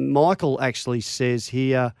 Michael actually says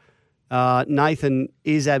here, Nathan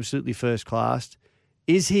is absolutely first class.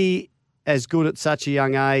 Is he as good at such a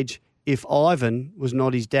young age if Ivan was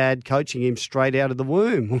not his dad coaching him straight out of the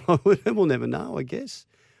womb? We'll never know, I guess.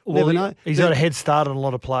 Never know. He's got a head start on a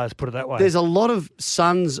lot of players, put it that way. There's a lot of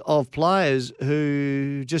sons of players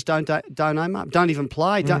who just don't aim up, don't even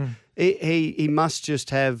play. He must just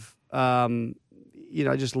have,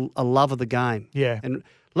 just a love of the game. Yeah. And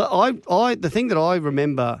the thing that I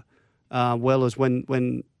remember well is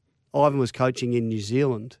when Ivan was coaching in New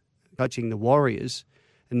Zealand, coaching the Warriors,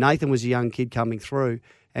 and Nathan was a young kid coming through,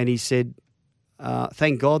 and he said,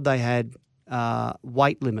 thank God they had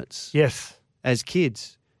weight limits. Yes. As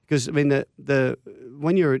kids. Because, I mean,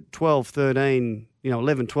 when you're at 12, 13,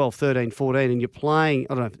 11, 12, 13, 14, and you're playing,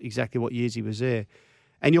 I don't know exactly what years he was there,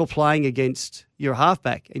 and you're playing against, you're a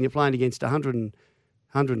halfback, and you're playing against 110,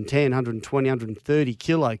 120, 130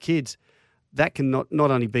 kilo kids, that can not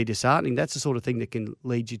only be disheartening, that's the sort of thing that can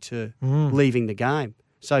lead you to leaving the game.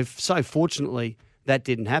 So fortunately, that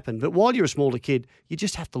didn't happen. But while you're a smaller kid, you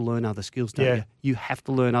just have to learn other skills, don't you? You have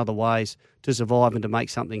to learn other ways to survive and to make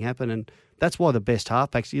something happen. And that's why the best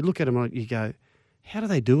halfbacks, you look at them and you go, how do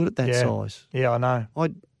they do it at that size? Yeah, I know.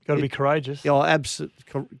 Got to be courageous. Yeah, absolutely.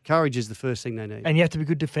 Courage is the first thing they need. And you have to be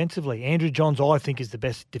good defensively. Andrew Johns, I think, is the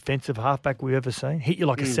best defensive halfback we've ever seen. Hit you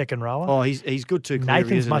like a second rower. Oh, he's good too.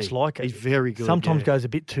 Nathan's much like it. He's very good. Sometimes goes a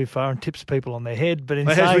bit too far and tips people on their head. But in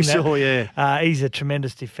saying that, he's a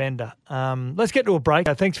tremendous defender. Let's get to a break.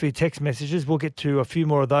 Thanks for your text messages. We'll get to a few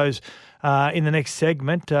more of those in the next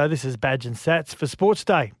segment. This is Badge and Sats for Sports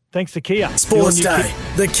Day. Thanks to Kia. Sports Day.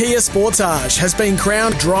 The Kia Sportage has been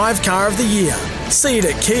crowned Drive Car of the Year. See it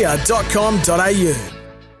at kia.com.au.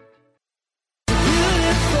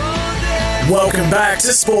 Welcome back to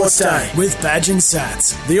Sports Day with Badge and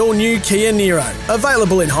Sats. The all-new Kia Niro.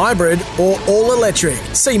 Available in hybrid or all-electric.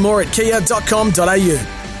 See more at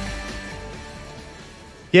kia.com.au.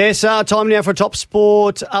 Yes, time now for a Top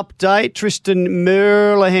Sport update. Tristan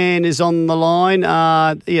Merlehan is on the line.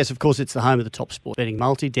 Yes, of course, it's the home of the Top Sport betting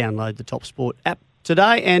multi. Download the Top Sport app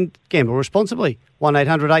today and gamble responsibly.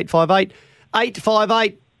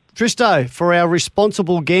 1-800-858-858. Tristo, for our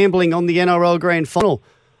responsible gambling on the NRL Grand Final.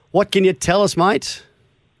 What can you tell us, mate?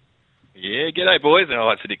 Yeah, g'day, boys. Oh,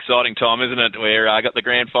 it's an exciting time, isn't it? We've got the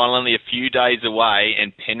Grand Final only a few days away,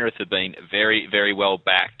 and Penrith have been very, very well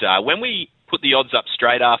backed. When we put the odds up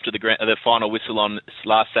straight after the final whistle on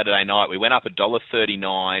last Saturday night, we went up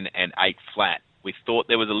 $1.39 and 8 flat. We thought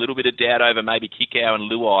there was a little bit of doubt over maybe Kikau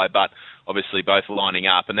and Luai, but obviously both lining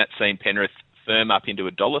up, and that's seen Penrith firm up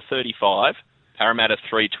into $1.35, Parramatta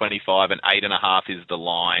 3.25 and 8.5 is the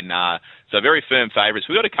line. So very firm favourites.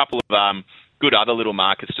 We've got a couple of good other little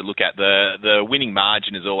markets to look at. The winning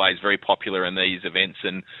margin is always very popular in these events,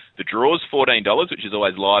 and the draw's $14, which is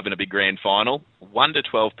always live in a big grand final. 1 to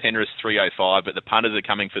 12, Penrith 3.05, but the punters are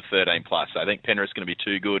coming for 13 plus. I think Penrith's going to be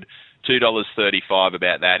too good. $2.35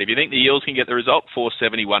 about that. If you think the Eels can get the result,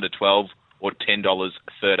 $4.70, 1 to 12, or $10,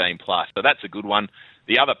 13 plus. So that's a good one.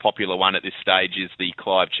 The other popular one at this stage is the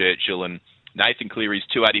Clive Churchill, and Nathan Cleary's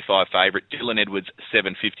 $2.85 favourite, Dylan Edwards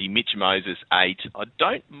 $7.50, Mitch Moses $8. I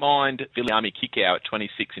don't mind Viliami Kikau at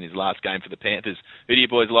 26 in his last game for the Panthers. Who do you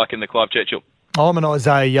boys like in the Clive Churchill? I'm an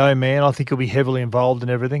Isaiah Yeo man. I think he'll be heavily involved in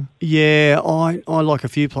everything. Yeah, I like a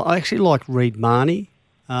few players. I actually like Reed Marnie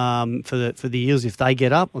for the Eels if they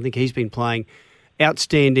get up. I think he's been playing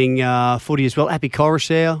outstanding footy as well. Api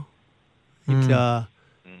Coruscant.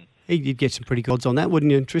 He'd get some pretty good odds on that,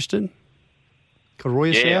 wouldn't you, Tristan?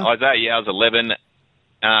 Yeah, Isaiah Yeo's 11,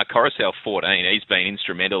 Coruscant 14. He's been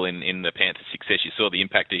instrumental in the Panthers' success. You saw the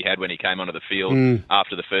impact he had when he came onto the field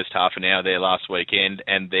after the first half an hour there last weekend,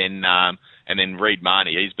 and then Reed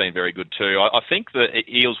Marnie, he's been very good too. I think the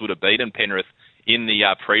Eels would have beaten Penrith in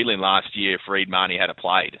the prelim last year if Reed Marnie had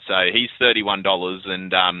played. So he's $31,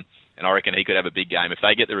 and I reckon he could have a big game. If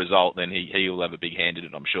they get the result, then he'll have a big hand in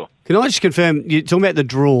it, I'm sure. Can I just confirm, you're talking about the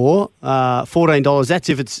draw, $14, that's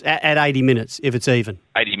if it's at 80 minutes, if it's even?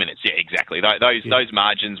 80 minutes, yeah, exactly. Those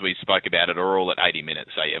margins we spoke about it are all at 80 minutes.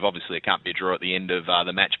 So, yeah, obviously it can't be a draw at the end of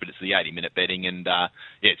the match, but it's the 80-minute betting, and,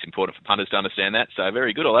 it's important for punters to understand that. So,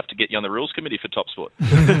 very good. I'll have to get you on the rules committee for Top Sport.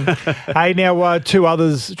 Hey, now, two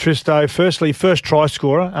others, Tristo. Firstly, first try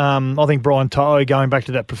scorer. I think Brian To'o going back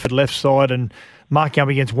to that preferred left side and marking up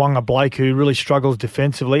against Wanga Blake, who really struggles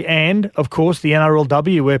defensively. And, of course, the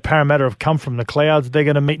NRLW, where Parramatta have come from the clouds. They're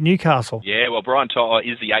going to meet Newcastle. Yeah, well, Brian To'o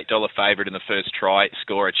is the $8 favourite in the first try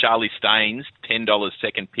scorer. Charlie Staines, $10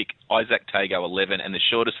 second pick. Isaac Tago, 11, and the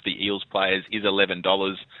shortest for the Eels players is $11.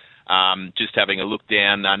 Just having a look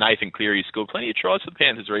down, Nathan Cleary scored plenty of tries for the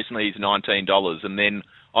Panthers recently. He's $19. And then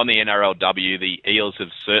on the NRLW, the Eels have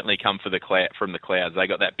certainly come from the clouds. They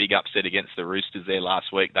got that big upset against the Roosters there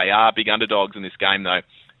last week. They are big underdogs in this game, though.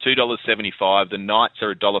 $2.75. The Knights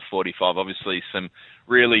are $1.45. Obviously, some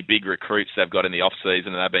really big recruits they've got in the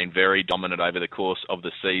off-season, and they've been very dominant over the course of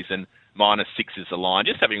the season. -6 is the line.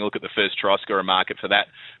 Just having a look at the first try scorer market for that.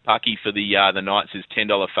 Paki for the Knights is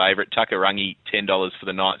 $10 favourite. Takarangi, $10 for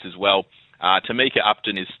the Knights as well. Tamika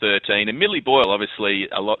Upton is 13, and Millie Boyle, obviously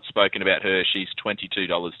a lot spoken about her. She's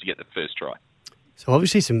 $22 to get the first try. So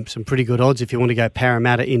obviously some pretty good odds if you want to go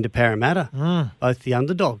Parramatta into Parramatta. Both the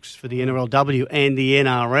underdogs for the NRLW and the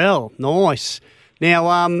NRL. Nice.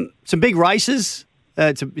 Now, some big races.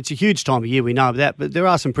 It's a huge time of year, we know that, but there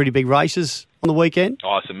are some pretty big races on the weekend.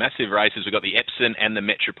 Oh, some massive races. We've got the Epsom and the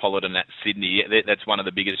Metropolitan at Sydney. That's one of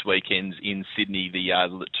the biggest weekends in Sydney.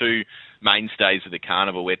 The two mainstays of the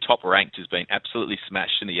carnival, where Top Ranked has been absolutely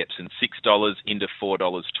smashed in the Epsom. $6 into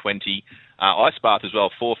 $4.20. Ice Bath as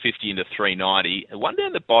well, $4.50 into $3.90. One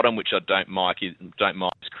down the bottom, which I don't mind, is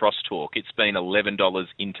Crosstalk. It's been $11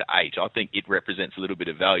 into $8. I think it represents a little bit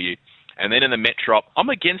of value. And then in the Metrop, I'm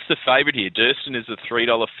against the favourite here. Durston is a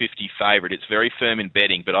 $3.50 favourite. It's very firm in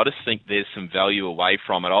betting, but I just think there's some value away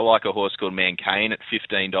from it. I like a horse called Mancaine at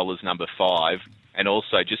 $15, number 5. And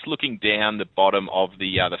also, just looking down the bottom of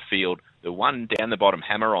the field, the one down the bottom,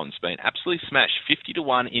 Hammer-On's been absolutely smashed,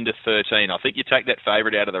 50-1 into 13. I think you take that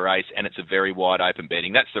favourite out of the race, and it's a very wide open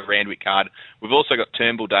betting. That's the Randwick card. We've also got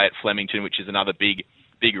Turnbull Day at Flemington, which is another big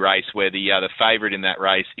race where the favourite in that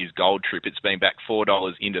race is Gold Trip. It's been back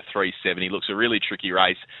 $4 into $3.70. Looks a really tricky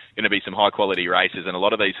race. Going to be some high quality races, and a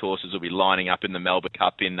lot of these horses will be lining up in the Melbourne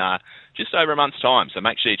Cup in just over a month's time. So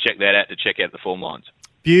make sure you check that out to check out the form lines.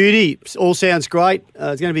 Beauty. All sounds great.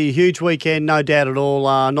 It's going to be a huge weekend, no doubt at all,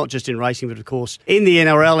 not just in racing, but of course in the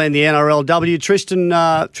NRL and the NRLW. Tristan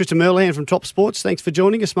Merlehan from Top Sports, thanks for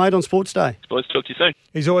joining us, mate, on Sports Day. Boys, talk to you soon.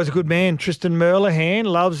 He's always a good man, Tristan Merlehan,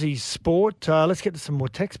 loves his sport. Let's get to some more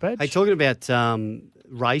text, Badge. Hey, talking about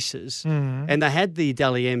races, and they had the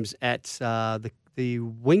Dally M's at the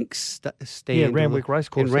Winks stand. Yeah, Randwick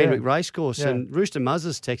Racecourse. In Randwick Racecourse. Yeah. And Rooster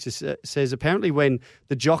Muzz's text says apparently when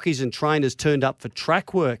the jockeys and trainers turned up for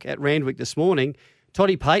track work at Randwick this morning,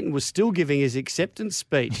 Toddy Payton was still giving his acceptance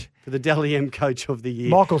speech for the Dally M Coach of the Year.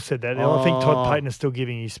 Michael said that. I think Todd Payton is still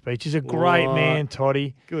giving his speech. He's a great man,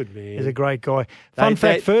 Toddy. Good man. He's a great guy. Fun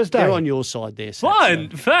fact Thursday. They're on your side there, Sats. Fun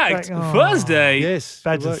fact Thursday. Yes.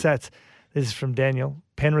 Badge and Sats. This is from Daniel.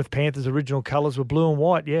 Penrith Panthers' original colours were blue and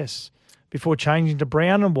white, yes, before changing to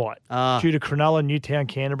brown and white due to Cronulla, Newtown,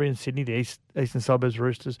 Canterbury and Sydney, the eastern suburbs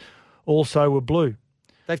Roosters, also were blue.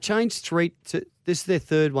 They've changed three This is their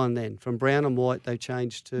third one then. From brown and white, they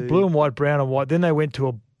changed to Blue and white, brown and white. Then they went to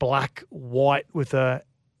a black, white with a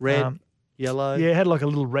red, yellow. Yeah, it had like a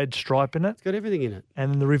little red stripe in it. It's got everything in it.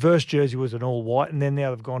 And then the reverse jersey was an all white, and then now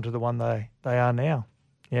they've gone to the one they are now.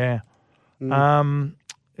 Yeah. And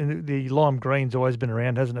the lime green's always been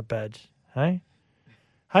around, hasn't it, Badge? Hey?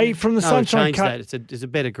 Hey, from the Sunshine Coast. It's a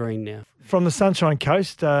better green now. From the Sunshine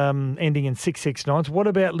Coast, ending in 669s, what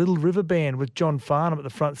about Little River Band with John Farnham at the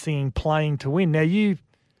front singing Playing to Win? Now, Yeah,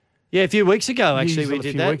 a few weeks ago, You actually, used we it did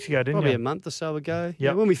a few that. weeks ago, didn't Probably you? a month or so ago. Yep.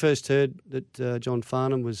 Yeah, when we first heard that John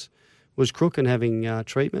Farnham was crook and having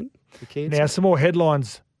treatment for cancer. Now, some more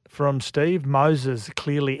headlines from Steve. Moses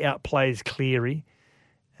clearly outplays Cleary.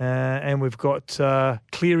 And we've got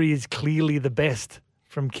Cleary is clearly the best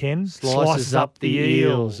from Ken. Slices up the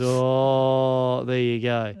eels. Oh, there you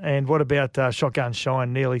go. And what about Shotgun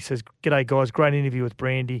Shine? Neil, he says, "G'day, guys. Great interview with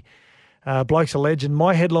Brandy. Bloke's a legend."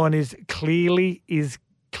 My headline is Clearly is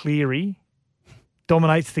Cleary.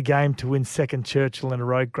 Dominates the game to win second Churchill in a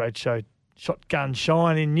row. Great show. Shotgun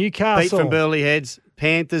Shine in Newcastle. Beat from Burley Heads.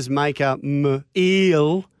 Panthers make a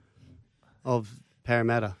eel of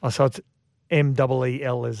Parramatta. Oh, so it's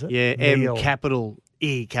M-E-E-L, is it? Yeah, Meal. M capital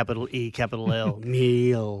E capital E capital L.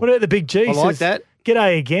 Meal. What about the Big G? I like that.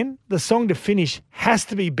 G'day again. The song to finish has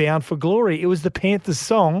to be Bound for Glory. It was the Panthers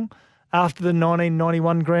song after the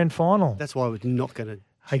 1991 grand final. That's why I was not going to.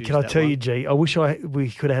 Hey, can I tell you, G, I wish we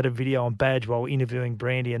could have had a video on Badge while we're interviewing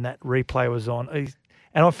Brandy and that replay was on.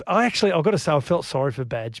 And I've got to say, I felt sorry for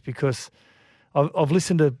Badge because I've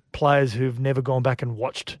listened to players who've never gone back and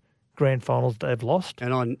watched grand finals that they've lost.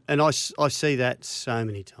 And I see that so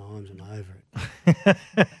many times. I'm over it.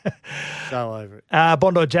 So over it.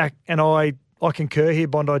 Bondi Jack and I concur here.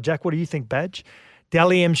 Bondi Jack, what do you think, Badge?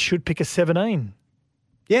 Dally M should pick a 17.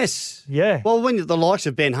 Yes. Yeah. Well, when the likes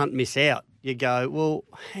of Ben Hunt miss out, you go, well,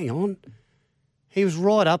 hang on. He was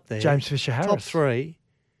right up there. James Fisher-Harris. Top three.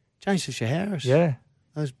 James Fisher-Harris. Yeah.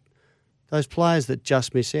 Those players that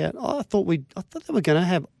just miss out. I thought they were going to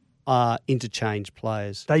have interchange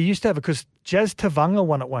players. They used to have it because Jazz Tavanga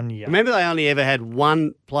won it one year. Remember, they only ever had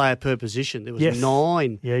one player per position. There was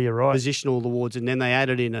 9 Yeah, you're right. positional awards, and then they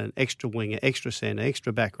added in an extra winger, extra centre,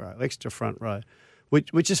 extra back row, extra front row,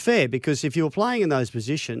 which is fair because if you were playing in those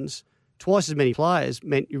positions, twice as many players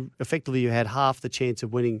meant you had half the chance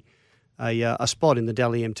of winning a spot in the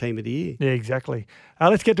Dally M Team of the Year. Yeah, exactly.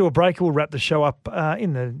 Let's get to a break. We'll wrap the show up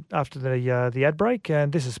after the ad break.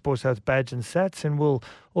 And this is Sports House Badge and Sats, and we'll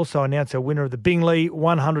also announce our winner of the Bingley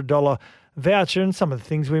 $100 voucher and some of the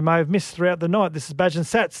things we may have missed throughout the night. This is Badge and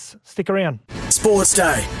Sats. Stick around. Sports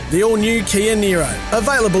Day, the all-new Kia Niro,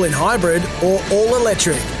 available in hybrid or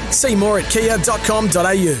all-electric. See more at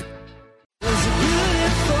kia.com.au.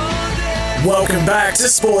 Welcome back to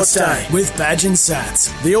Sports Day with Badge and Sats.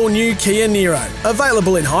 The all-new Kia Niro,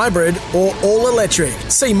 available in hybrid or all-electric.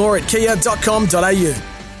 See more at kia.com.au.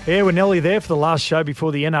 Yeah, we're nearly there for the last show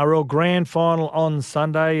before the NRL Grand Final on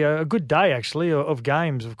Sunday. A good day, actually, of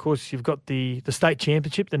games. Of course, you've got the state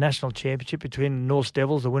championship, the national championship between the North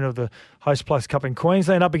Devils, the winner of the Host Plus Cup in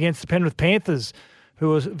Queensland, up against the Penrith Panthers, who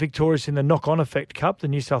was victorious in the Knock-On Effect Cup, the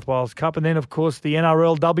New South Wales Cup. And then, of course, the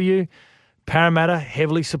NRLW, Parramatta,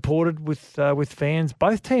 heavily supported with fans.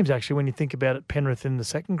 Both teams, actually, when you think about it, Penrith in the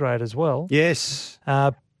second grade as well. Yes.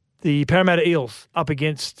 The Parramatta Eels up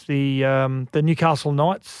against the Newcastle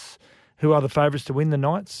Knights, who are the favourites to win the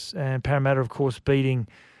Knights. And Parramatta, of course, beating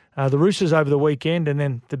the Roosters over the weekend, and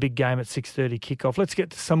then the big game at 6:30 kickoff. Let's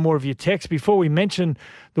get to some more of your texts. Before we mention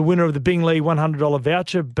the winner of the Bingley $100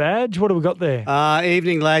 voucher Badge, what do we got there?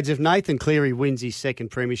 Evening, lads. If Nathan Cleary wins his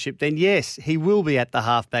second premiership, then yes, he will be at the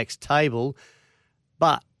halfbacks table.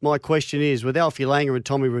 But my question is, with Alfie Langer and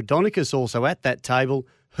Tommy Raudonikis also at that table,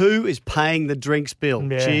 who is paying the drinks bill?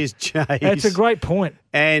 Yeah. Cheers, Jays. That's a great point.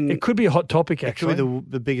 And it could be a hot topic, actually. It could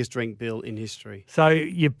be the biggest drink bill in history. So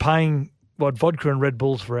you're paying, vodka and Red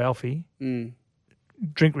Bulls for Alfie,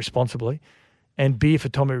 drink responsibly, and beer for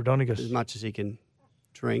Tommy Raudonikis. As much as he can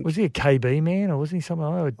drink. Was he a KB man or wasn't he something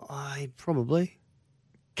like that? Probably.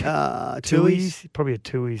 Tooheys? Probably a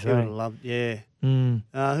Tooheys, He would have loved, yeah. Mm.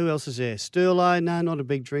 Who else is there? Sterlo? No, not a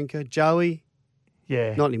big drinker. Joey?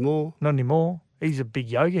 Yeah. Not anymore. Not anymore. He's a big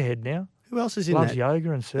yoga head now. Who else is in Loves that?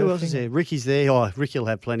 yoga and surfing. Who else is there? Ricky's there. Oh, Ricky'll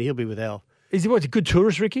have plenty. He'll be with Al. Is he a good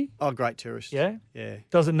tourist, Ricky? Oh, great tourist. Yeah? Yeah.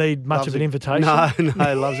 Doesn't need much of an invitation?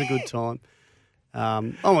 No, loves a good time.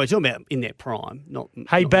 We're talking about in their prime, not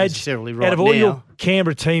Badge, necessarily right out of now. all your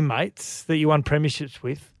Canberra teammates that you won premierships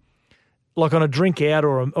with, like on a drink out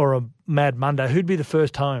or a Mad Monday, who'd be the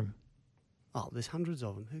first home? Oh, there's hundreds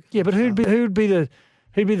of them. Yeah, but who'd be the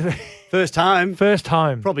First home? First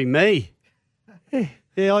home. Probably me. Yeah.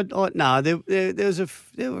 Yeah, no, there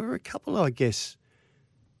were a couple, I guess,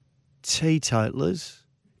 teetotalers.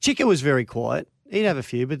 Chica was very quiet. He'd have a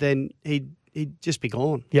few, but then he'd just be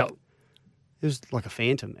gone. Yep. It was like a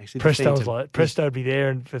phantom, actually. Presto would be there,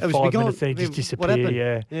 and for 5 minutes then he'd just disappear.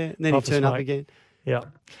 Yeah, and then he'd turn up again.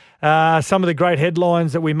 Yeah. Some of the great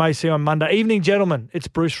headlines that we may see on Monday. Evening, gentlemen. It's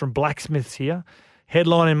Bruce from Blacksmiths here.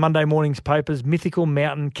 Headline in Monday morning's papers, mythical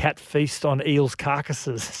mountain cat feast on eels'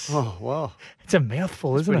 carcasses. Oh, wow. It's a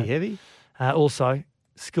mouthful, isn't pretty it? Heavy. Also,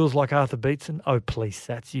 skills like Arthur Beetson. Oh, please,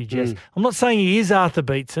 that's you, Jess. I'm not saying he is Arthur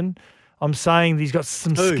Beetson. I'm saying he's got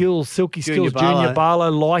some skills, silky skills. Junior Barlow,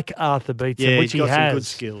 like Arthur Beetson, which he's got he has. some good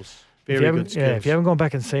skills. Very good skills. Yeah, if you haven't gone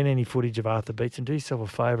back and seen any footage of Arthur Beetson, do yourself a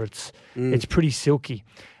favour. It's pretty silky.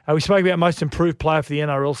 We spoke about most improved player for the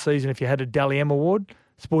NRL season. If you had a Dally M award,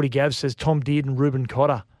 Sporty Gav says Tom Dearden and Ruben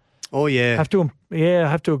Cotter. Oh, yeah. Have to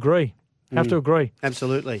agree. Have to agree.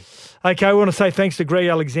 Absolutely. Okay, we want to say thanks to Greg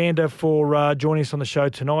Alexander for joining us on the show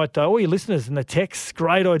tonight. All your listeners and the texts,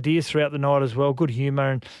 great ideas throughout the night as well. Good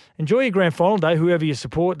humour. And enjoy your grand final day, whoever you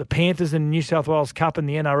support. The Panthers in the New South Wales Cup and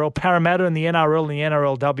the NRL, Parramatta in the NRL and the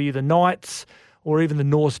NRLW, the Knights or even the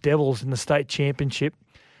Norse Devils in the state championship.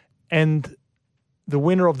 And the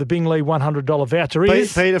winner of the Bingley $100 voucher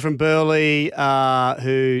is Peter from Burleigh,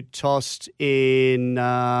 who tossed in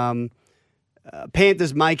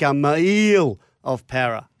Panthers make a meal of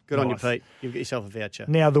Para. Good on you, Pete. You've got yourself a voucher.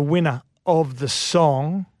 Now, the winner of the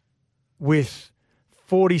song with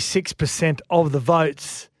 46% of the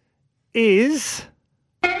votes is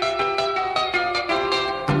It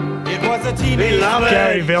was a TV. We love it.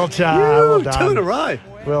 Gary Belcher. Well done. 2 in a row.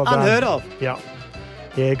 Well done. Unheard of. Yeah.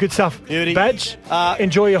 Yeah, good stuff. Beauty. Badge,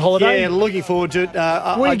 enjoy your holiday. Yeah, looking forward to it. Where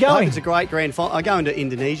are you going? It's a great grand final. I'm going to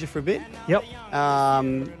Indonesia for a bit. Yep.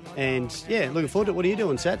 And, yeah, looking forward to it. What are you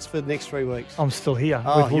doing, Sats, for the next 3 weeks? I'm still here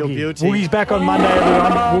Oh, with you're Woogie. beauty. Woogie's back on Monday,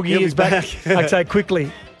 everyone. Woogie He'll is be back. back. Okay,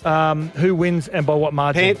 quickly, who wins and by what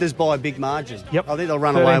margin? Panthers by a big margin. Yep. I think they'll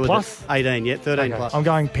run 13 away with plus? it. 18, yeah, 13 plus. I'm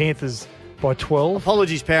going Panthers by 12.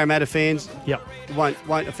 Apologies, Parramatta fans. Yep. It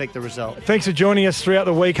won't affect the result. Thanks for joining us throughout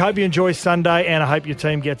the week. Hope you enjoy Sunday, and I hope your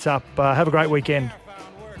team gets up. Have a great weekend.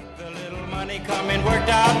 Money coming worked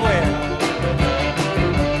out well.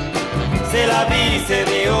 C'est la vie, say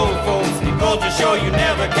the old folks. The culture show you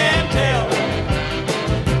never can tell.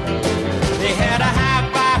 They had a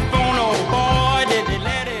hi-fi phone, oh boy, did they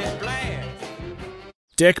let it blast.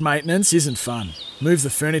 Deck maintenance isn't fun. Move the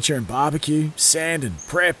furniture and barbecue, sand and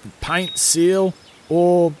prep, paint, seal,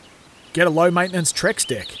 or get a low-maintenance Trex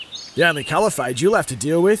deck. The only colour fade you'll have to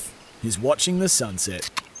deal with is watching the sunset.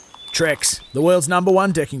 Trex, the world's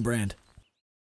 #1 decking brand.